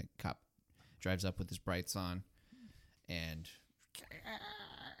 and then the cop drives up with his brights on, and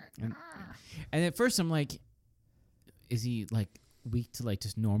at first I'm like, is he like weak to like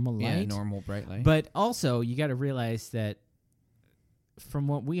just normal light? Yeah, normal bright light. But also you got to realize that from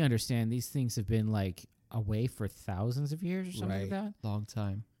what we understand, these things have been like away for thousands of years or something like that. Long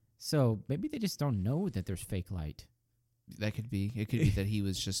time. So maybe they just don't know that there's fake light. That could be. It could be that he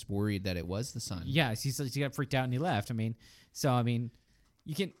was just worried that it was the sun. Yeah, he got freaked out and he left. I mean,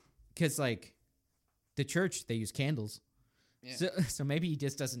 you can, because like the church, they use candles. Yeah. So maybe he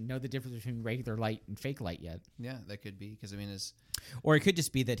just doesn't know the difference between regular light and fake light yet. Yeah, that could be. Because, I mean, or it could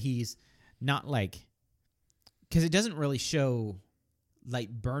just be that he's not like, because it doesn't really show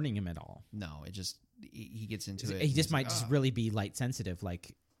light burning him at all. No, it just, he gets into it. He just might just really be light sensitive,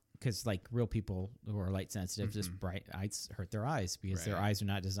 like, because like real people who are light sensitive, just bright lights hurt their eyes because their eyes are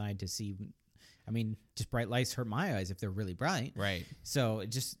not designed to see. I mean, just bright lights hurt my eyes if they're really bright. Right. So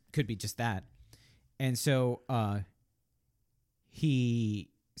it just could be just that. And so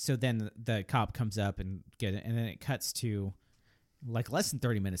so then the cop comes up and and then it cuts to like less than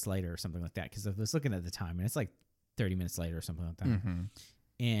 30 minutes later or something like that. Because I was looking at the time and it's like 30 minutes later or something like that. Mm-hmm.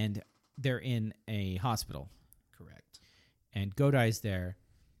 And they're in a hospital. Correct. And Godai's there.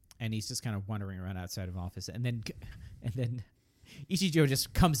 And he's just kind of wandering around outside of office. And then Ichijo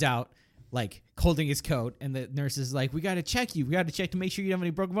just comes out, like, holding his coat. And the nurse is like, we got to check you. We got to check to make sure you don't have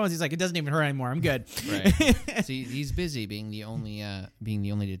any broken bones. He's like, it doesn't even hurt anymore. I'm good. Right. See, he's busy being the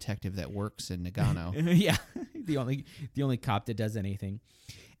only detective that works in Nagano. Yeah. The only cop that does anything.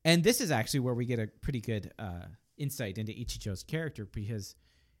 And this is actually where we get a pretty good insight into Ichijo's character, because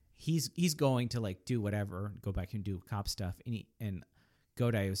he's going to, like, do whatever, go back and do cop stuff. And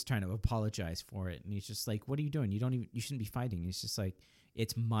Godai was trying to apologize for it, and he's just like, "What are you doing? You shouldn't be fighting." He's just like,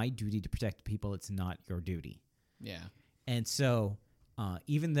 "It's my duty to protect people. It's not your duty." Yeah. And so,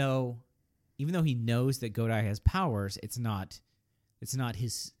 even though he knows that Godai has powers, it's not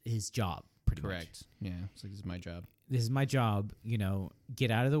his job. Pretty Correct. Much. Yeah. It's like, this is my job. This is my job. Get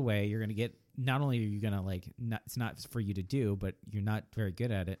out of the way. You're gonna get. Not only are you gonna it's not for you to do, but you're not very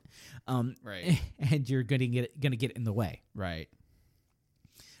good at it. Right. And you're gonna get in the way. Right.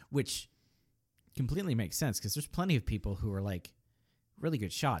 which completely makes sense because there's plenty of people who are like really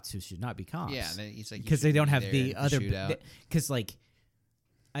good shots who should not be cops. Yeah, and he's like, because they don't have the other. shootout. Because like,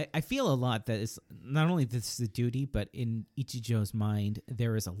 I feel a lot that it's not only this is the duty, but in Ichijo's mind,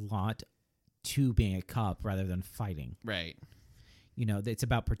 there is a lot to being a cop rather than fighting. Right. You know, it's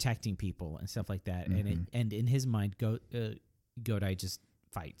about protecting people and stuff like that. And in his mind, Godai just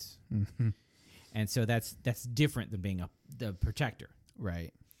fights, and so that's different than being the protector.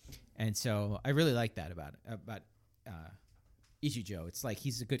 Right. And so I really like that about Ichijo. It's like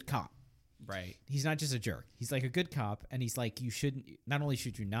he's a good cop. Right. He's not just a jerk. He's like a good cop, and he's like, you shouldn't. Not only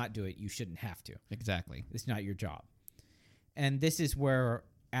should you not do it, you shouldn't have to. Exactly. It's not your job. And this is where,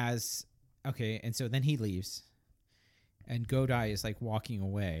 and so then he leaves, and Godai is like walking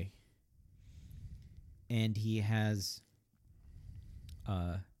away, and he has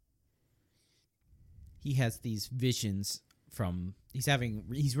these visions from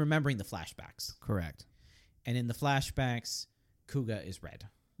he's remembering the flashbacks, Correct. and in the flashbacks, Kuga is red.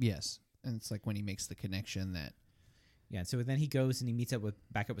 Yes. And it's like when he makes the connection that. Yeah, so then he goes and he meets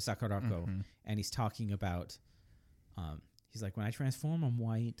back up with Sakurako, and he's talking about, he's like, when I transform, I'm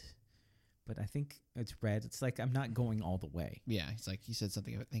white, but I think it's red. It's like I'm not going all the way. Yeah, he's like, he said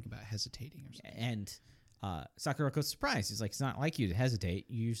something about hesitating or something. And Sakurako's surprised. He's like, it's not like you to hesitate.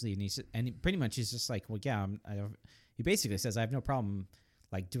 You usually need to, and pretty much he's just like, well, yeah, he basically says, I have no problem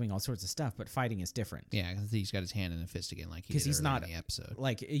like doing all sorts of stuff, but fighting is different. Yeah, because he's got his hand in the fist again, like he did he's earlier not in the episode.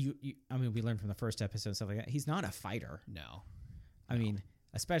 Like I mean, we learned from the first episode and stuff like that. He's not a fighter. No. I mean,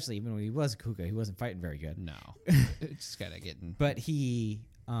 especially even when he was Kuga, he wasn't fighting very good. No. It's gotta get in. But he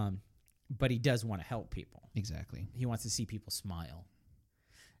does want to help people. Exactly. He wants to see people smile.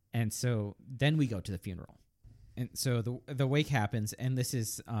 And so then we go to the funeral. And so the wake happens, and this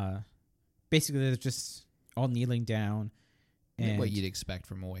is basically they're just all kneeling down. And what you'd expect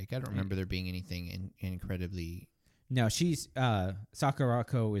from a wake. I don't remember there being anything incredibly. No, she's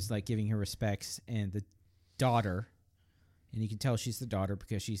Sakurako is like giving her respects, and the daughter, and you can tell she's the daughter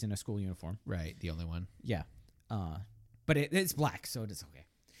because she's in a school uniform. Right, the only one. Yeah, but it's black, so it is okay.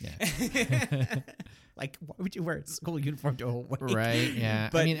 Yeah. Like, why would you wear a school uniform to a wake? Right. Yeah.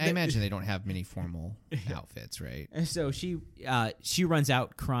 But I mean, I imagine they don't have many formal outfits, right? And so she runs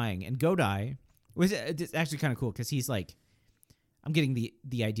out crying, and Godai was it's actually kind of cool because he's like, I'm getting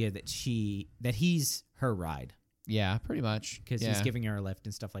the idea that he's her ride. Yeah, pretty much. Because he's giving her a lift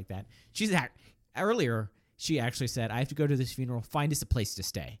and stuff like that. Earlier, she actually said, I have to go to this funeral, find us a place to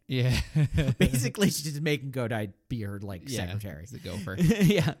stay. Yeah. Basically, she's just making Godai be her, like, secretary. The gopher.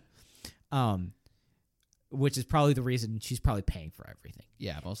 Yeah. Which is probably the reason she's probably paying for everything.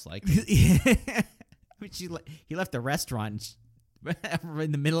 Yeah, most likely. I mean, he left the restaurant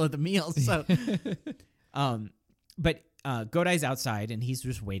in the middle of the meal, so... But Godai's outside, and he's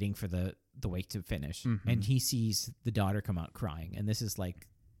just waiting for the wake to finish, and he sees the daughter come out crying, and this is like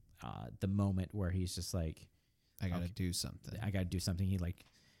the moment where he's just like, I gotta do something. I gotta do something. He like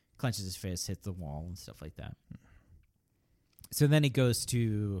clenches his fist, hits the wall, and stuff like that. So then he goes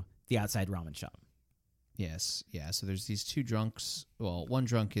to the outside ramen shop. Yes, yeah. So there's these two drunks. Well, one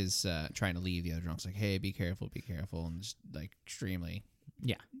drunk is trying to leave. The other drunk's like, "Hey, be careful, and just like extremely,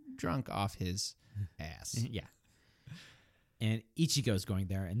 drunk off his ass. Yeah. And Ichigo's going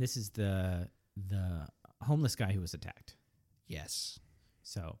there, and this is the homeless guy who was attacked. Yes.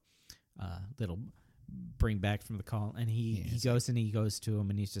 So, little bring back from the call, and he goes to him,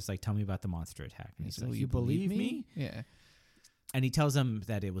 and he's just like, "Tell me about the monster attack." And he's like, "You believe me?" Yeah. And he tells him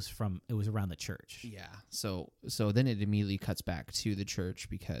that it was around the church. Yeah. So then it immediately cuts back to the church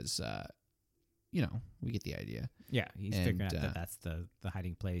because, we get the idea. Yeah, he's figuring out that that's the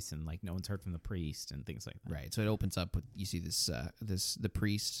hiding place, and like no one's heard from the priest and things like that. Right. So it opens up with, you see the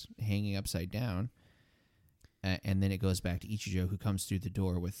priest hanging upside down, and then it goes back to Ichijo, who comes through the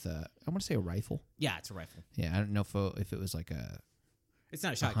door with I want to say a rifle. Yeah, it's a rifle. Yeah, I don't know if it was like it's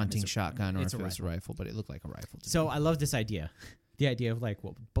not a shotgun, hunting shotgun, or if it was a rifle. rifle, but it looked like a rifle. So I love this idea, the idea of like,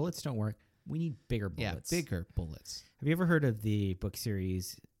 well, bullets don't work. We need bigger bullets. Yeah, bigger bullets. Have you ever heard of the book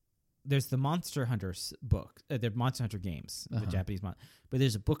series? There's the Monster Hunters book, the Monster Hunter games, the Japanese but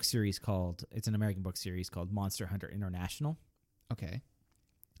there's a book series it's an American book series called Monster Hunter International. Okay.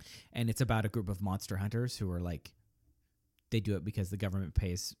 And it's about a group of monster hunters who are like, they do it because the government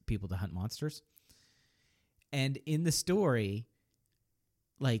pays people to hunt monsters. And in the story,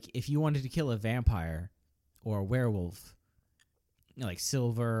 like if you wanted to kill a vampire or a werewolf, like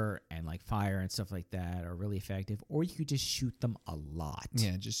silver and like fire and stuff like that are really effective, or you could just shoot them a lot.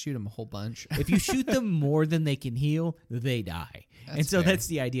 Yeah, just shoot them a whole bunch. If you shoot them more than they can heal, they die. That's so fair. that's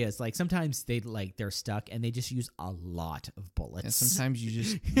the idea. It's like sometimes they're stuck and they just use a lot of bullets. And sometimes you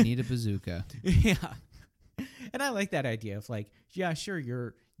just need a bazooka. Yeah. And I like that idea of like, yeah, sure,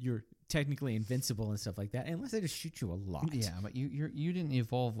 you're technically invincible and stuff like that, unless they just shoot you a lot. Yeah, but you didn't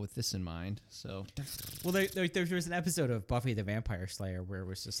evolve with this in mind, so. Well, there was an episode of Buffy the Vampire Slayer where it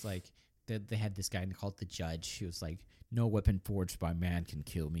was just like they had this guy called the Judge. He was like, no weapon forged by man can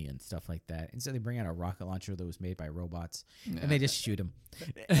kill me and stuff like that. And so they bring out a rocket launcher that was made by robots, and they just shoot him,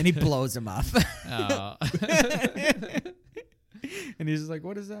 and he blows him up. Oh. And he's just like,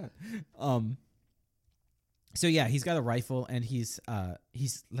 what is that? So yeah, he's got a rifle, and he's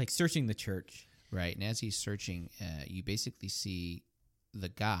like searching the church. Right, and as he's searching, you basically see the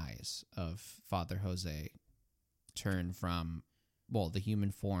guise of Father Jose turn from, well, the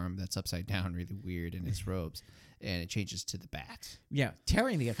human form that's upside down, really weird in his robes, and it changes to the bat. Yeah,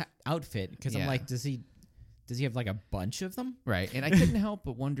 tearing the outfit, because I'm Yeah. like, does he have like a bunch of them? Right, and I couldn't help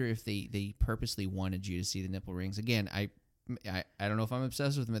but wonder if they purposely wanted you to see the nipple rings. Again, I don't know if I'm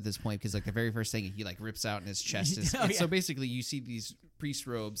obsessed with him at this point, because like the very first thing he like rips out in his chest is Oh, yeah. so basically you see these priest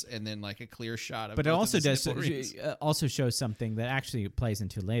robes and then like a clear shot of But it both of also his does nipple rings. also shows something that actually plays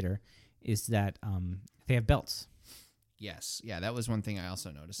into later, is that they have belts. Yes, yeah, that was one thing I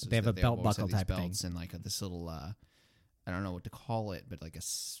also noticed. They have a belt always buckle these type of thing. belts and like this little I don't know what to call it, but like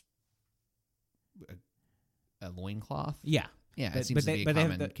a loincloth. Yeah, Yeah, But- it seems but to they- be a but they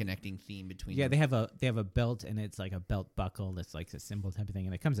have common the- connecting theme between yeah. them. They have a belt, and it's like a belt buckle that's like a symbol type of thing,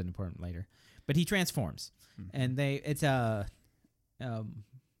 and it comes in important later. But he transforms, and it's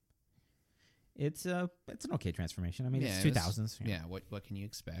an okay transformation. I mean, it's it was- 2000s. Yeah, what can you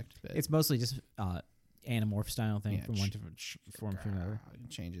expect? But It's mostly just anamorph style thing yeah, from one different form to another. It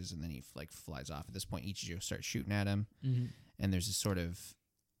changes, and then he like flies off. At this point, Ichijo starts shooting at him, Mm-hmm. and there's this sort of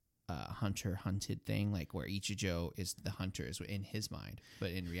hunter-hunted thing, like where Ichijo is the hunter is in his mind,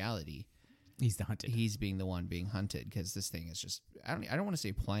 but in reality, He's the hunted. he's being the one being hunted, because this thing is just I don't want to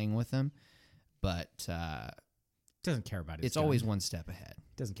say playing with him, but Doesn't care about his it's gun. always one step ahead.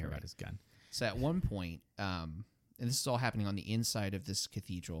 Doesn't care Right. about his gun. So at one point, and this is all happening on the inside of this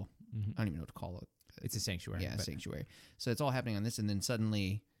cathedral. Mm-hmm. I don't even know what to call it. It's a sanctuary. Yeah, but sanctuary. So it's all happening on this, and then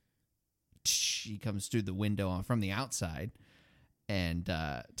suddenly he comes through the window from the outside and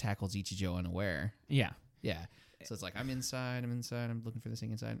tackles Ichijo unaware. yeah. Yeah. So it's like, I'm inside, I'm looking for this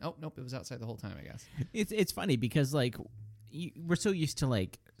thing inside. Oh, nope, it was outside the whole time, I guess. It's funny because like we're so used to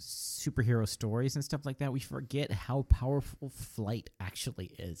like superhero stories and stuff like that, we forget how powerful flight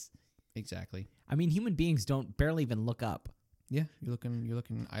actually is. Exactly. I mean, human beings don't barely even look up. Yeah, you're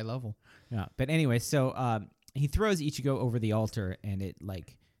looking eye level. Yeah. But anyway, so he throws Ichigo over the altar, and it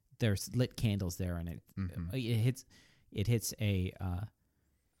like there's lit candles there, and it hits a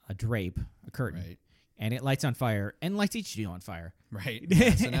drape, a curtain, Right. and it lights on fire and lights Ichigo on fire. Right.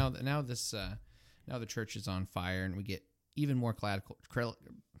 Yeah, so now this now the church is on fire, and we get even more collateral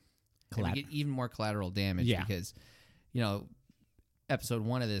damage, Yeah. because episode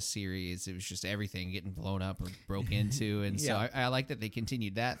 1 of this series, it was just everything getting blown up or broke into, and so Yeah. I like that they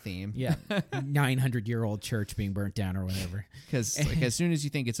continued that theme. Yeah. 900-year-old church being burnt down or whatever. Because like, as soon as you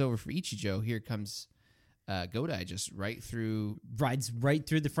think it's over for Ichijo, here comes Godai just right through. Rides right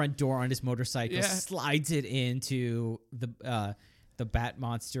through the front door on his motorcycle, Yeah. slides it into the bat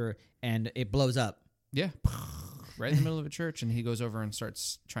monster, and it blows up. Yeah. Right in the middle of a church, and he goes over and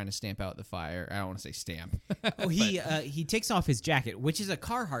starts trying to stamp out the fire. I don't want to say stamp. Oh, he takes off his jacket, which is a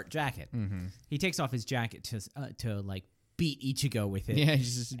Carhartt jacket. Mm-hmm. He takes off his jacket to like beat Ichigo with it. Yeah,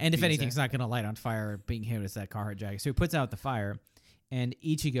 he's just And if beats anything's that. not going to light on fire, being hit with that Carhartt jacket. So he puts out the fire, and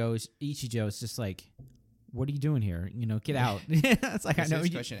Ichijo's just like, "What are you doing here? Get out!" It's like, I That's know.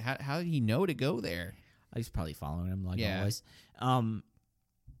 his question. How did he know to go there? He's probably following him like Yeah. always.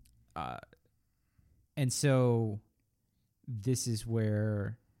 And so this is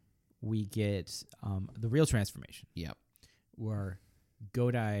where we get the real transformation, Yep. where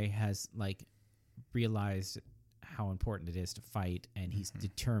Godai has like realized how important it is to fight, and he's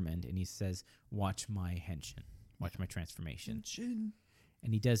determined, and he says, "Watch my henshin, watch my transformation."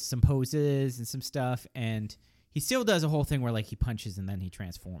 And he does some poses and some stuff, and he still does a whole thing where like he punches and then he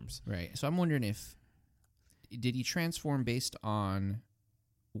transforms. Right. So I'm wondering did he transform based on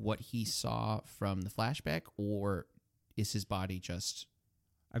what he saw from the flashback, or is his body just...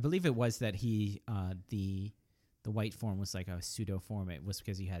 I believe it was that he the white form was like a pseudo form. It was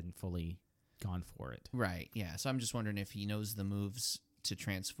because he hadn't fully gone for it. Right, yeah. So I'm just wondering if he knows the moves to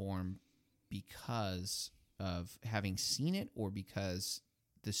transform because of having seen it or because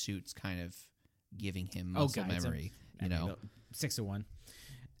the suit's kind of giving him Oh, muscle God, it's a- memory? You know, 6 of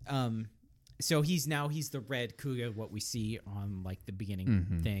 1. So he's the red Kuga, what we see on like the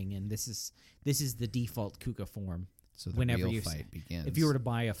beginning thing, and this is the default Kuga form. so the whenever real you fight begins. If you were to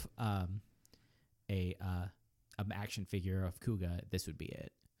buy a action figure of Kuga, this would be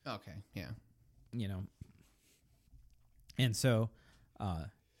it. okay, yeah, You know, and so,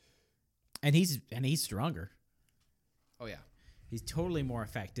 and he's stronger. oh yeah, He's totally more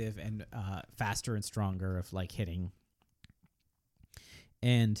effective and faster and stronger of like hitting.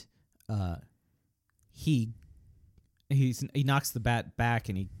 And he knocks the bat back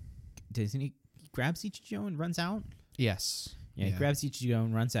and he grabs Ichijo and runs out. yes, Yeah, he grabs Ichijo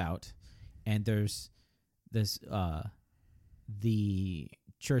and runs out. And there's this the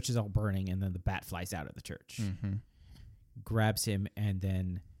church is all burning, and then the bat flies out of the church, grabs him, and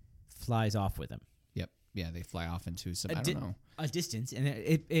then flies off with him Yep, yeah, they fly off into some I don't know. a distance, and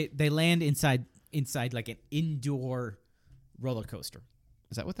they land inside like an indoor roller coaster.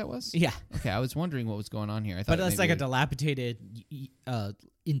 Is that what that was? Yeah, Okay, I was wondering what was going on here. I thought but it's maybe like a dilapidated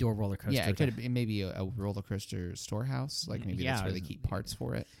indoor roller coaster. yeah, it could have been maybe a roller coaster storehouse. Like maybe that's Yeah, where they keep parts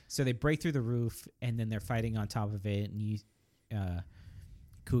for it. So they break through the roof, and then they're fighting on top of it, and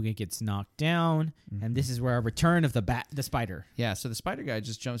Kuga gets knocked down, and this is where a return of the spider. Yeah, so the spider guy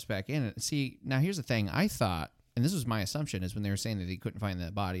just jumps back in. And see, now here's the thing. I thought, and this was my assumption, is when they were saying that they couldn't find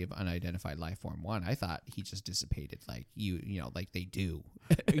the body of unidentified life form 1, I thought he just dissipated like you know, like they do.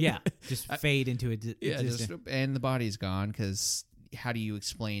 Yeah, just fade into a And the body's gone because how do you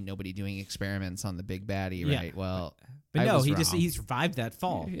explain nobody doing experiments on the big baddie, Yeah. right? Well, But I no, was he wrong. survived that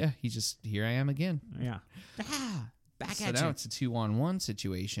fall. Yeah, he just, here I am again. Yeah. Back So at now you. it's a 2-on-1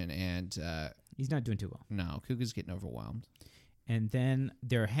 situation, and He's not doing too well. no, Kuga's getting overwhelmed. And then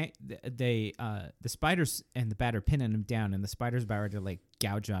the spiders and the bat are pinning him down, and the spider's about to like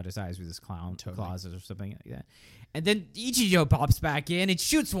gouge out his eyes with his claws or something like that. And then Ichijo pops back in and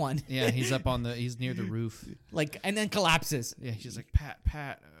shoots one. Yeah, he's up on he's near the roof. And then collapses. Yeah, he's just like,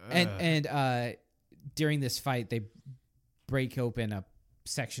 Pat. And during this fight, they break open a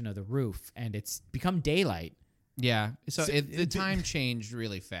section of the roof, and it's become daylight. Yeah, so the time changed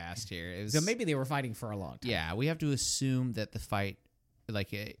really fast here. It was, So maybe they were fighting for a long time. yeah, we have to assume that the fight, like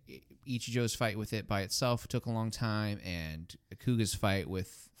Ichijo's fight with it by itself took a long time, and Kuga's fight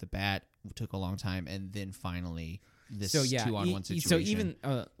with the bat took a long time, and then finally this 2-on-1 situation. So even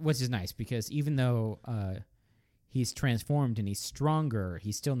which is nice because even though he's transformed and he's stronger,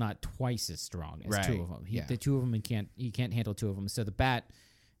 he's still not twice as strong as two of them. The two of them he can't handle two of them. So the bat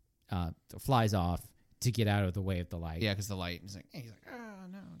flies off to get out of the way of the light. Yeah, because the light is like, he's like, oh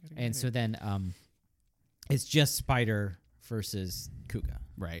no. And so then it's just Spider versus Kuga.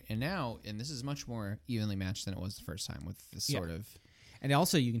 Right, and this is much more evenly matched than it was the first time with this sort of. And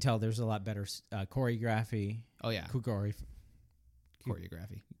also, you can tell there's a lot better choreography. Oh yeah,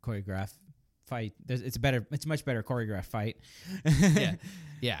 Choreograph fight. It's a much better choreographed fight.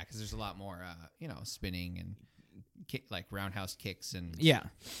 yeah, because there's a lot more, spinning and like roundhouse kicks and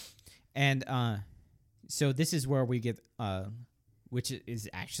and so this is where we get, which is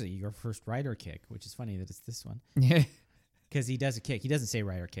actually your first rider kick, which is funny that it's this one. Yeah, because he does a kick. He doesn't say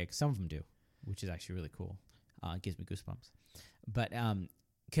rider kick. Some of them do, which is actually really cool. It gives me goosebumps. But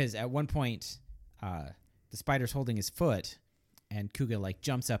because at one point, the spider's holding his foot, and Kuga like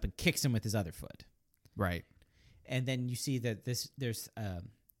jumps up and kicks him with his other foot. Right. And then you see that there's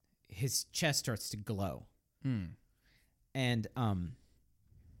his chest starts to glow. And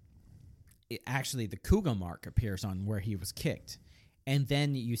actually the Kuga mark appears on where he was kicked. And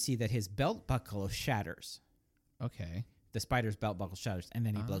then you see that his belt buckle shatters. Okay. The spider's belt buckle shatters, and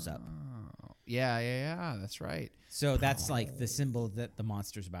then he blows up. Yeah, that's right. So that's like the symbol that the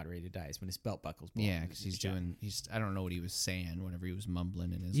monster's about ready to die is when his belt buckle's blown. Yeah, because I don't know what he was saying whenever he was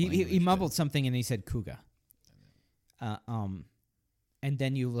mumbling in his He language, mumbled something and he said Kuga. And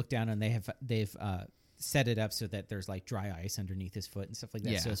then you look down and they've set it up so that there's like dry ice underneath his foot and stuff like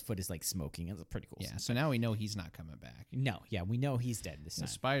that. Yeah. So his foot is like smoking. It's pretty cool. Yeah, so now we know he's not coming back. No, yeah, we know he's dead this The time.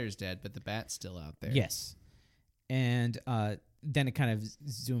 spider's dead, but the bat's still out there. Yes. And then it kind of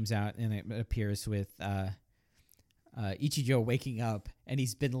zooms out and it appears with Ichijo waking up, and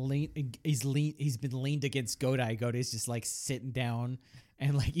he's been leaned against Godai. Godai's just like sitting down,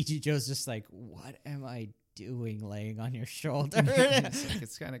 and like Ichijo's just like, "What am I doing, laying on your shoulder?"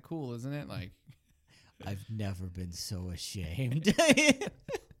 It's kind of cool, isn't it? Like, I've never been so ashamed.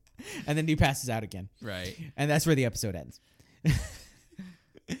 And then he passes out again. right. And that's where the episode ends.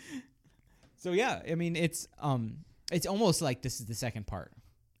 So yeah, I mean it's almost like this is the second part.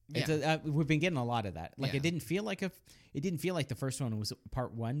 We've been getting a lot of that. Like Yeah. it didn't feel like the first one was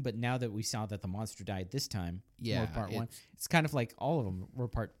part one, but now that we saw that the monster died this time, Yeah, more part one, it's kind of like all of them were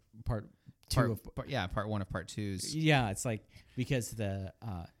part two of part one of part twos. yeah. It's like because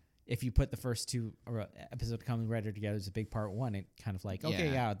if you put the first two episodes of Kamen Rider together as a big part one, it kind of like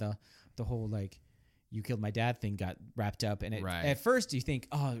the whole like you killed my dad thing got wrapped up, and at first you think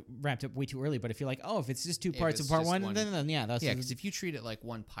wrapped up way too early, but if you're like if it's just two parts of part one, then yeah, that's because if you treat it like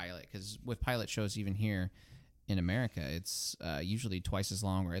one pilot, because with pilot shows even here in America, it's usually twice as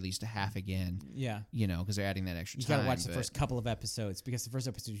long or at least a half again. Yeah, because they're adding that extra you time. You gotta watch the first couple of episodes because the first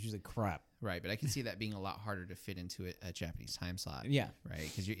episode is usually crap. Right, but I can see that being a lot harder to fit into a Japanese time slot. Yeah, right,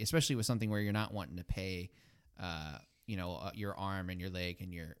 because especially with something where you're not wanting to pay. Your arm and your leg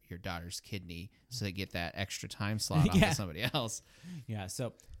and your daughter's kidney, so they get that extra time slot onto somebody else. Yeah.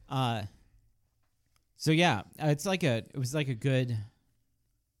 So yeah, it was like a good,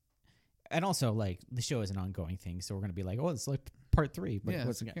 and also like the show is an ongoing thing, so we're gonna be like, it's like part 3, but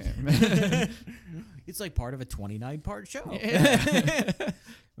what's it's like part of a 29-part show. Yeah.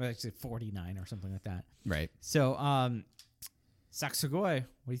 Well, actually 49 or something like that. Right. So Sakusugoi,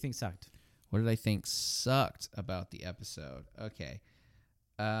 what do you think sucked? What did I think sucked about the episode? Okay.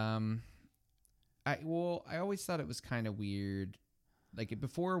 I always thought it was kind of weird. Like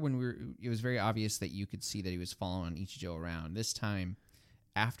before when it was very obvious that you could see that he was following Ichijo around. This time,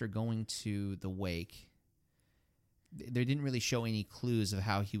 after going to the wake, they didn't really show any clues of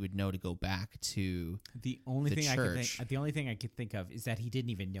how he would know to go back to the only thing church. The only thing I could think of is that he didn't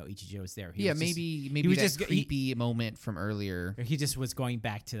even know Ichijo was there. Maybe was that just creepy moment from earlier. He just was going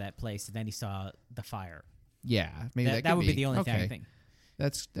back to that place, and then he saw the fire. Yeah, maybe that would be the only thing I think.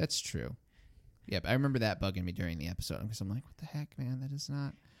 That's true. Yeah, but I remember that bugging me during the episode because I'm like, what the heck, man? That is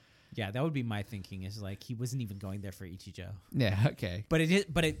not. Yeah, that would be my thinking. Is like he wasn't even going there for Ichijo. Yeah, okay. But you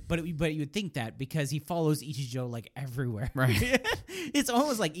would think that because he follows Ichijo like everywhere. Right. It's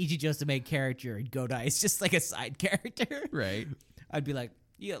almost like Ichijo's the main character and Godai is just like a side character. Right. I'd be like,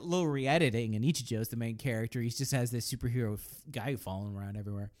 a little re-editing, and Ichijo's the main character. He just has this superhero guy following around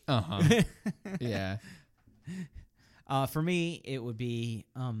everywhere. Yeah. For me, it would be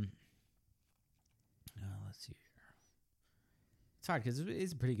let's see. It's hard because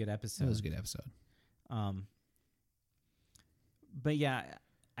it's a pretty good episode. It was a good episode. But yeah,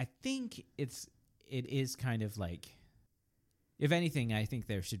 I think it is kind of like, if anything, I think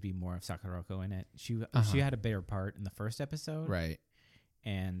there should be more of Sakurako in it. She had a bigger part in the first episode, right?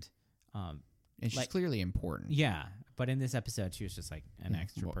 And she's clearly important. Yeah, but in this episode, she was just like an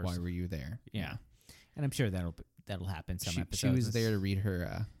extra person. Why were you there? Yeah, and I'm sure that'll happen some episodes. She was there to read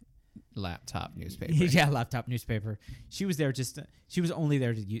her laptop newspaper. Yeah, laptop newspaper. She was there she was only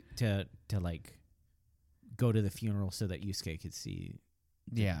there to like go to the funeral so that Yusuke could see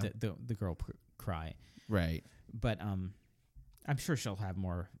the girl cry. Right. But I'm sure she'll have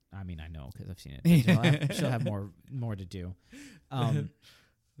more. I mean, I know because I've seen it. She'll have more to do.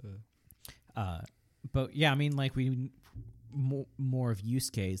 But yeah, I mean, like more of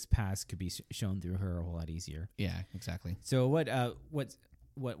Yusuke's past could be shown through her a whole lot easier. Yeah, exactly. So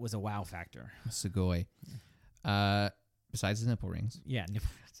what was a wow factor? Sugoi. Besides the nipple rings. Yeah.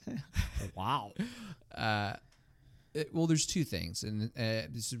 Wow. Well, there's two things. And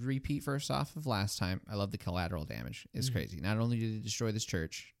this is a repeat first off of last time. I love the collateral damage. It's crazy. Not only did they destroy this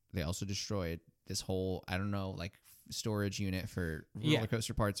church, they also destroyed this whole, I don't know, like storage unit for roller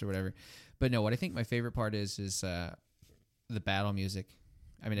coaster parts or whatever. But no, what I think my favorite part is the battle music.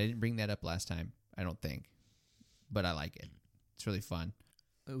 I mean, I didn't bring that up last time, I don't think. But I like it. It's really fun.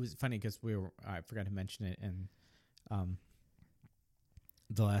 It was funny because I forgot to mention it in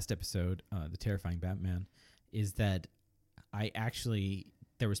the last episode, The Terrifying Batman, is that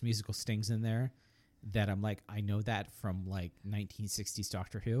there was musical stings in there that I'm like, I know that from like 1960s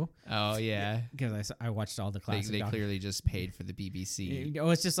Doctor Who. Oh yeah, because I watched all the classic. They clearly just paid for the BBC. Oh,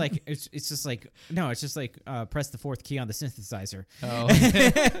 it's just like it's just like press the fourth key on the synthesizer. Oh,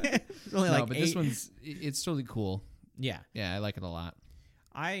 but this one's it's totally cool. Yeah, I like it a lot.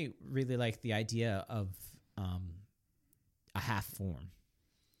 I really like the idea of a half form.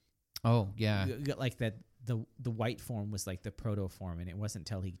 Oh yeah, like that. The white form was like the proto form, and it wasn't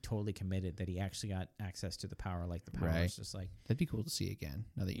until he totally committed that he actually got access to the power. Like the power was just like, that'd be cool to see again.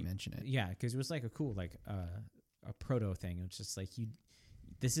 Now that you mention it, yeah, because it was like a cool a proto thing. It's just like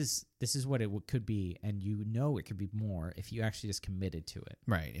this is what it could be, and it could be more if you actually just committed to it.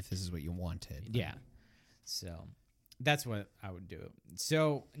 Right. If this is what you wanted. Yeah. So that's what I would do.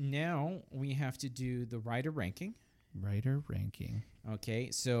 So now we have to do the writer ranking. Writer ranking. Okay.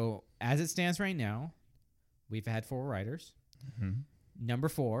 So as it stands right now, we've had 4 writers. Mm-hmm. Number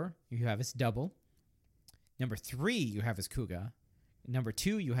 4, you have as Double. Number 3, you have as Kuga. Number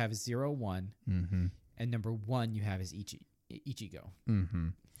 2, you have as 01. Mm-hmm. And number 1, you have as Ichigo. Mm-hmm.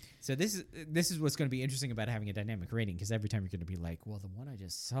 So this is what's going to be interesting about having a dynamic rating, because every time you're going to be like, well, the one I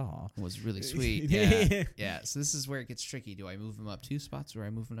just saw Was really sweet. Yeah. Yeah. So this is where it gets tricky. Do I move him up 2 spots, or do I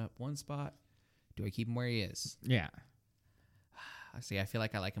move him up 1 spot? Do I keep him where he is? Yeah. See, I feel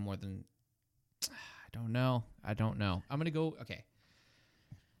like I like him more than... I don't know. I'm going to go... Okay.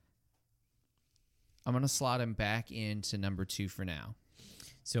 I'm going to slot him back into number 2 for now.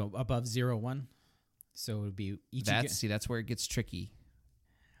 So above 01. So it would be Ichigo. That's where it gets tricky.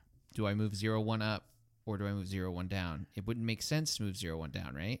 Do I move 01 up, or do I move 01 down? It wouldn't make sense to move 01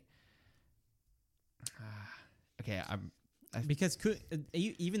 down, right? Okay, because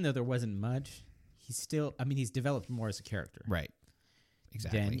even though there wasn't much, he's developed more as a character. Right.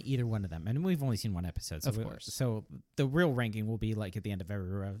 Exactly. Than either one of them. And we've only seen one episode. So of course. So the real ranking will be like at the end of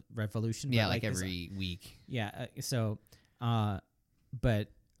every revolution. Yeah, like every week. Yeah.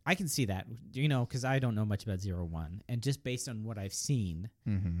 But I can see that, because I don't know much about 01. And just based on what I've seen,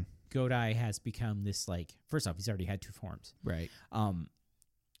 mm-hmm. Godai has become this, like, first off, he's already had 2 forms. Right.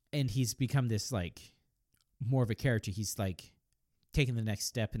 And he's become this, like, more of a character. He's, like, taken the next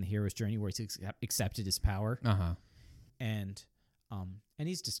step in the hero's journey where he's accepted his power. Uh-huh. And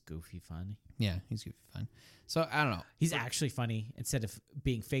he's just goofy fun. Yeah, he's goofy fun. So, I don't know. He's actually funny instead of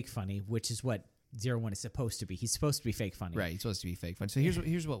being fake funny, which is what 01 is supposed to be. He's supposed to be fake funny. Right, he's supposed to be fake funny. So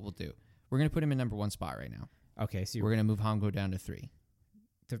here's what we'll do. We're going to put him in number 1 spot right now. Okay, so we're going to move Hongo down to 3.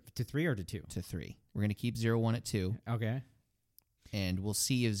 To 3 or to 2? To 3. We're going to keep 01 at 2. Okay. And we'll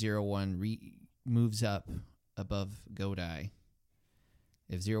see if 01 moves up above Godai.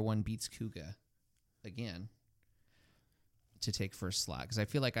 If 01 beats Kuga again to take first slot. Because I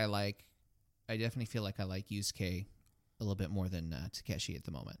definitely feel like I like Yusuke a little bit more than Takeshi at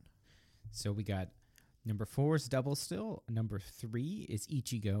the moment. So we got number 4 is Double still. Number 3 is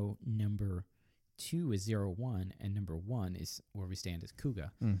Ichigo. Number 2 is 01. And number 1 is where we stand is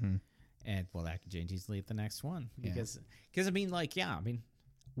Kuga. Mm-hmm. And, well, that could change easily at the next one. Because,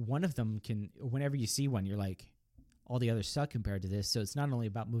 one of them can, whenever you see one, you're like, all the others suck compared to this. So it's not only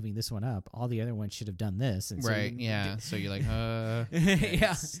about moving this one up. All the other ones should have done this. And right, yeah. So you're like, yeah.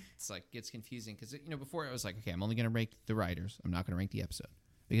 It's like, gets confusing. Because, before it was like, okay, I'm only going to rank the writers. I'm not going to rank the episode.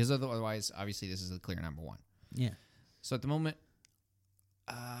 Because otherwise, obviously, this is a clear number 1. Yeah. So at the moment,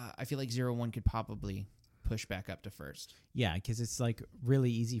 I feel like 01 could probably push back up to first. Yeah, because it's like really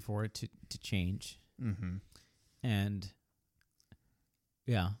easy for it to change. Mm-hmm. And,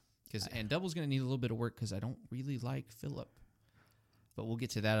 yeah. And Double's going to need a little bit of work because I don't really like Philip. But we'll get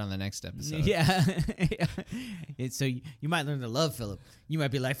to that on the next episode. Yeah. So you might learn to love Philip. You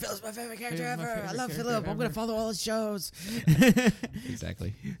might be like, Philip's my favorite character ever. I love Philip. I'm going to follow all his shows.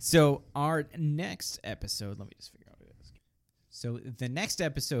 Exactly. So our next episode, let me just figure out what it is. So the next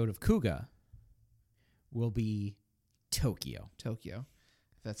episode of Kuga will be Tokyo.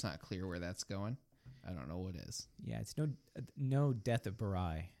 If that's not clear where that's going, I don't know what is. Yeah, it's no Death of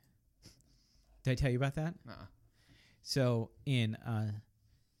Barai. Did I tell you about that? Uh-uh. So in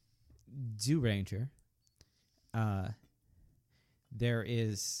Zoo Ranger, there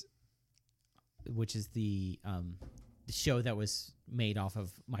is, which is the show that was made off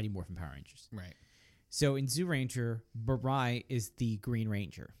of Mighty Morphin Power Rangers. Right. So in Zoo Ranger, Barai is the Green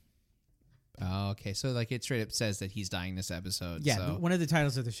Ranger. Oh, okay. So like it straight up says that he's dying this episode. Yeah, so. One of the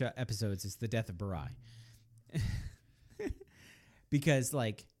titles of the episodes is The Death of Barai. Because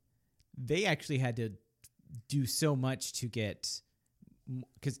like they actually had to do so much to get,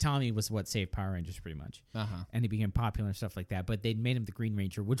 because Tommy was what saved Power Rangers pretty much, and he became popular and stuff like that. But they made him the Green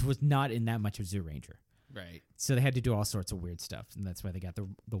Ranger, which was not in that much of Zoo Ranger. Right. So they had to do all sorts of weird stuff, and that's why they got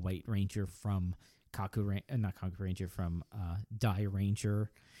the White Ranger from not Kaku Ranger, from Die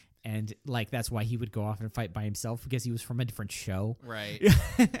Ranger, and like that's why he would go off and fight by himself because he was from a different show. Right.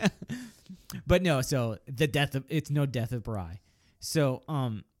 But no, so it's no Death of Barai. So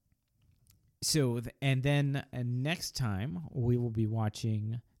and then next time we will be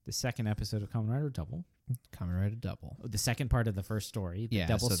watching the second episode of Kamen Rider Double. Kamen Rider Double. The second part of the first story, the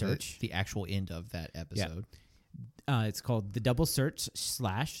Double Search. The actual end of that episode. Yeah. It's called The Double Search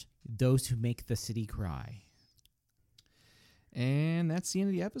 / Those Who Make the City Cry. And that's the end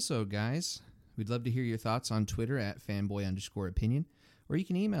of the episode, guys. We'd love to hear your thoughts on Twitter at fanboy_opinion, or you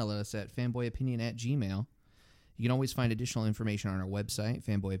can email us at fanboyopinion@gmail.com. You can always find additional information on our website,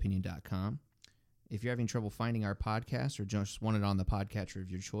 fanboyopinion.com. If you're having trouble finding our podcast or just want it on the podcatcher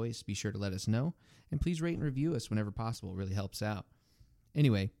of your choice, be sure to let us know. And please rate and review us whenever possible. It really helps out.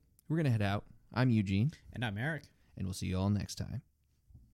 Anyway, we're going to head out. I'm Eugene. And I'm Eric. And we'll see you all next time.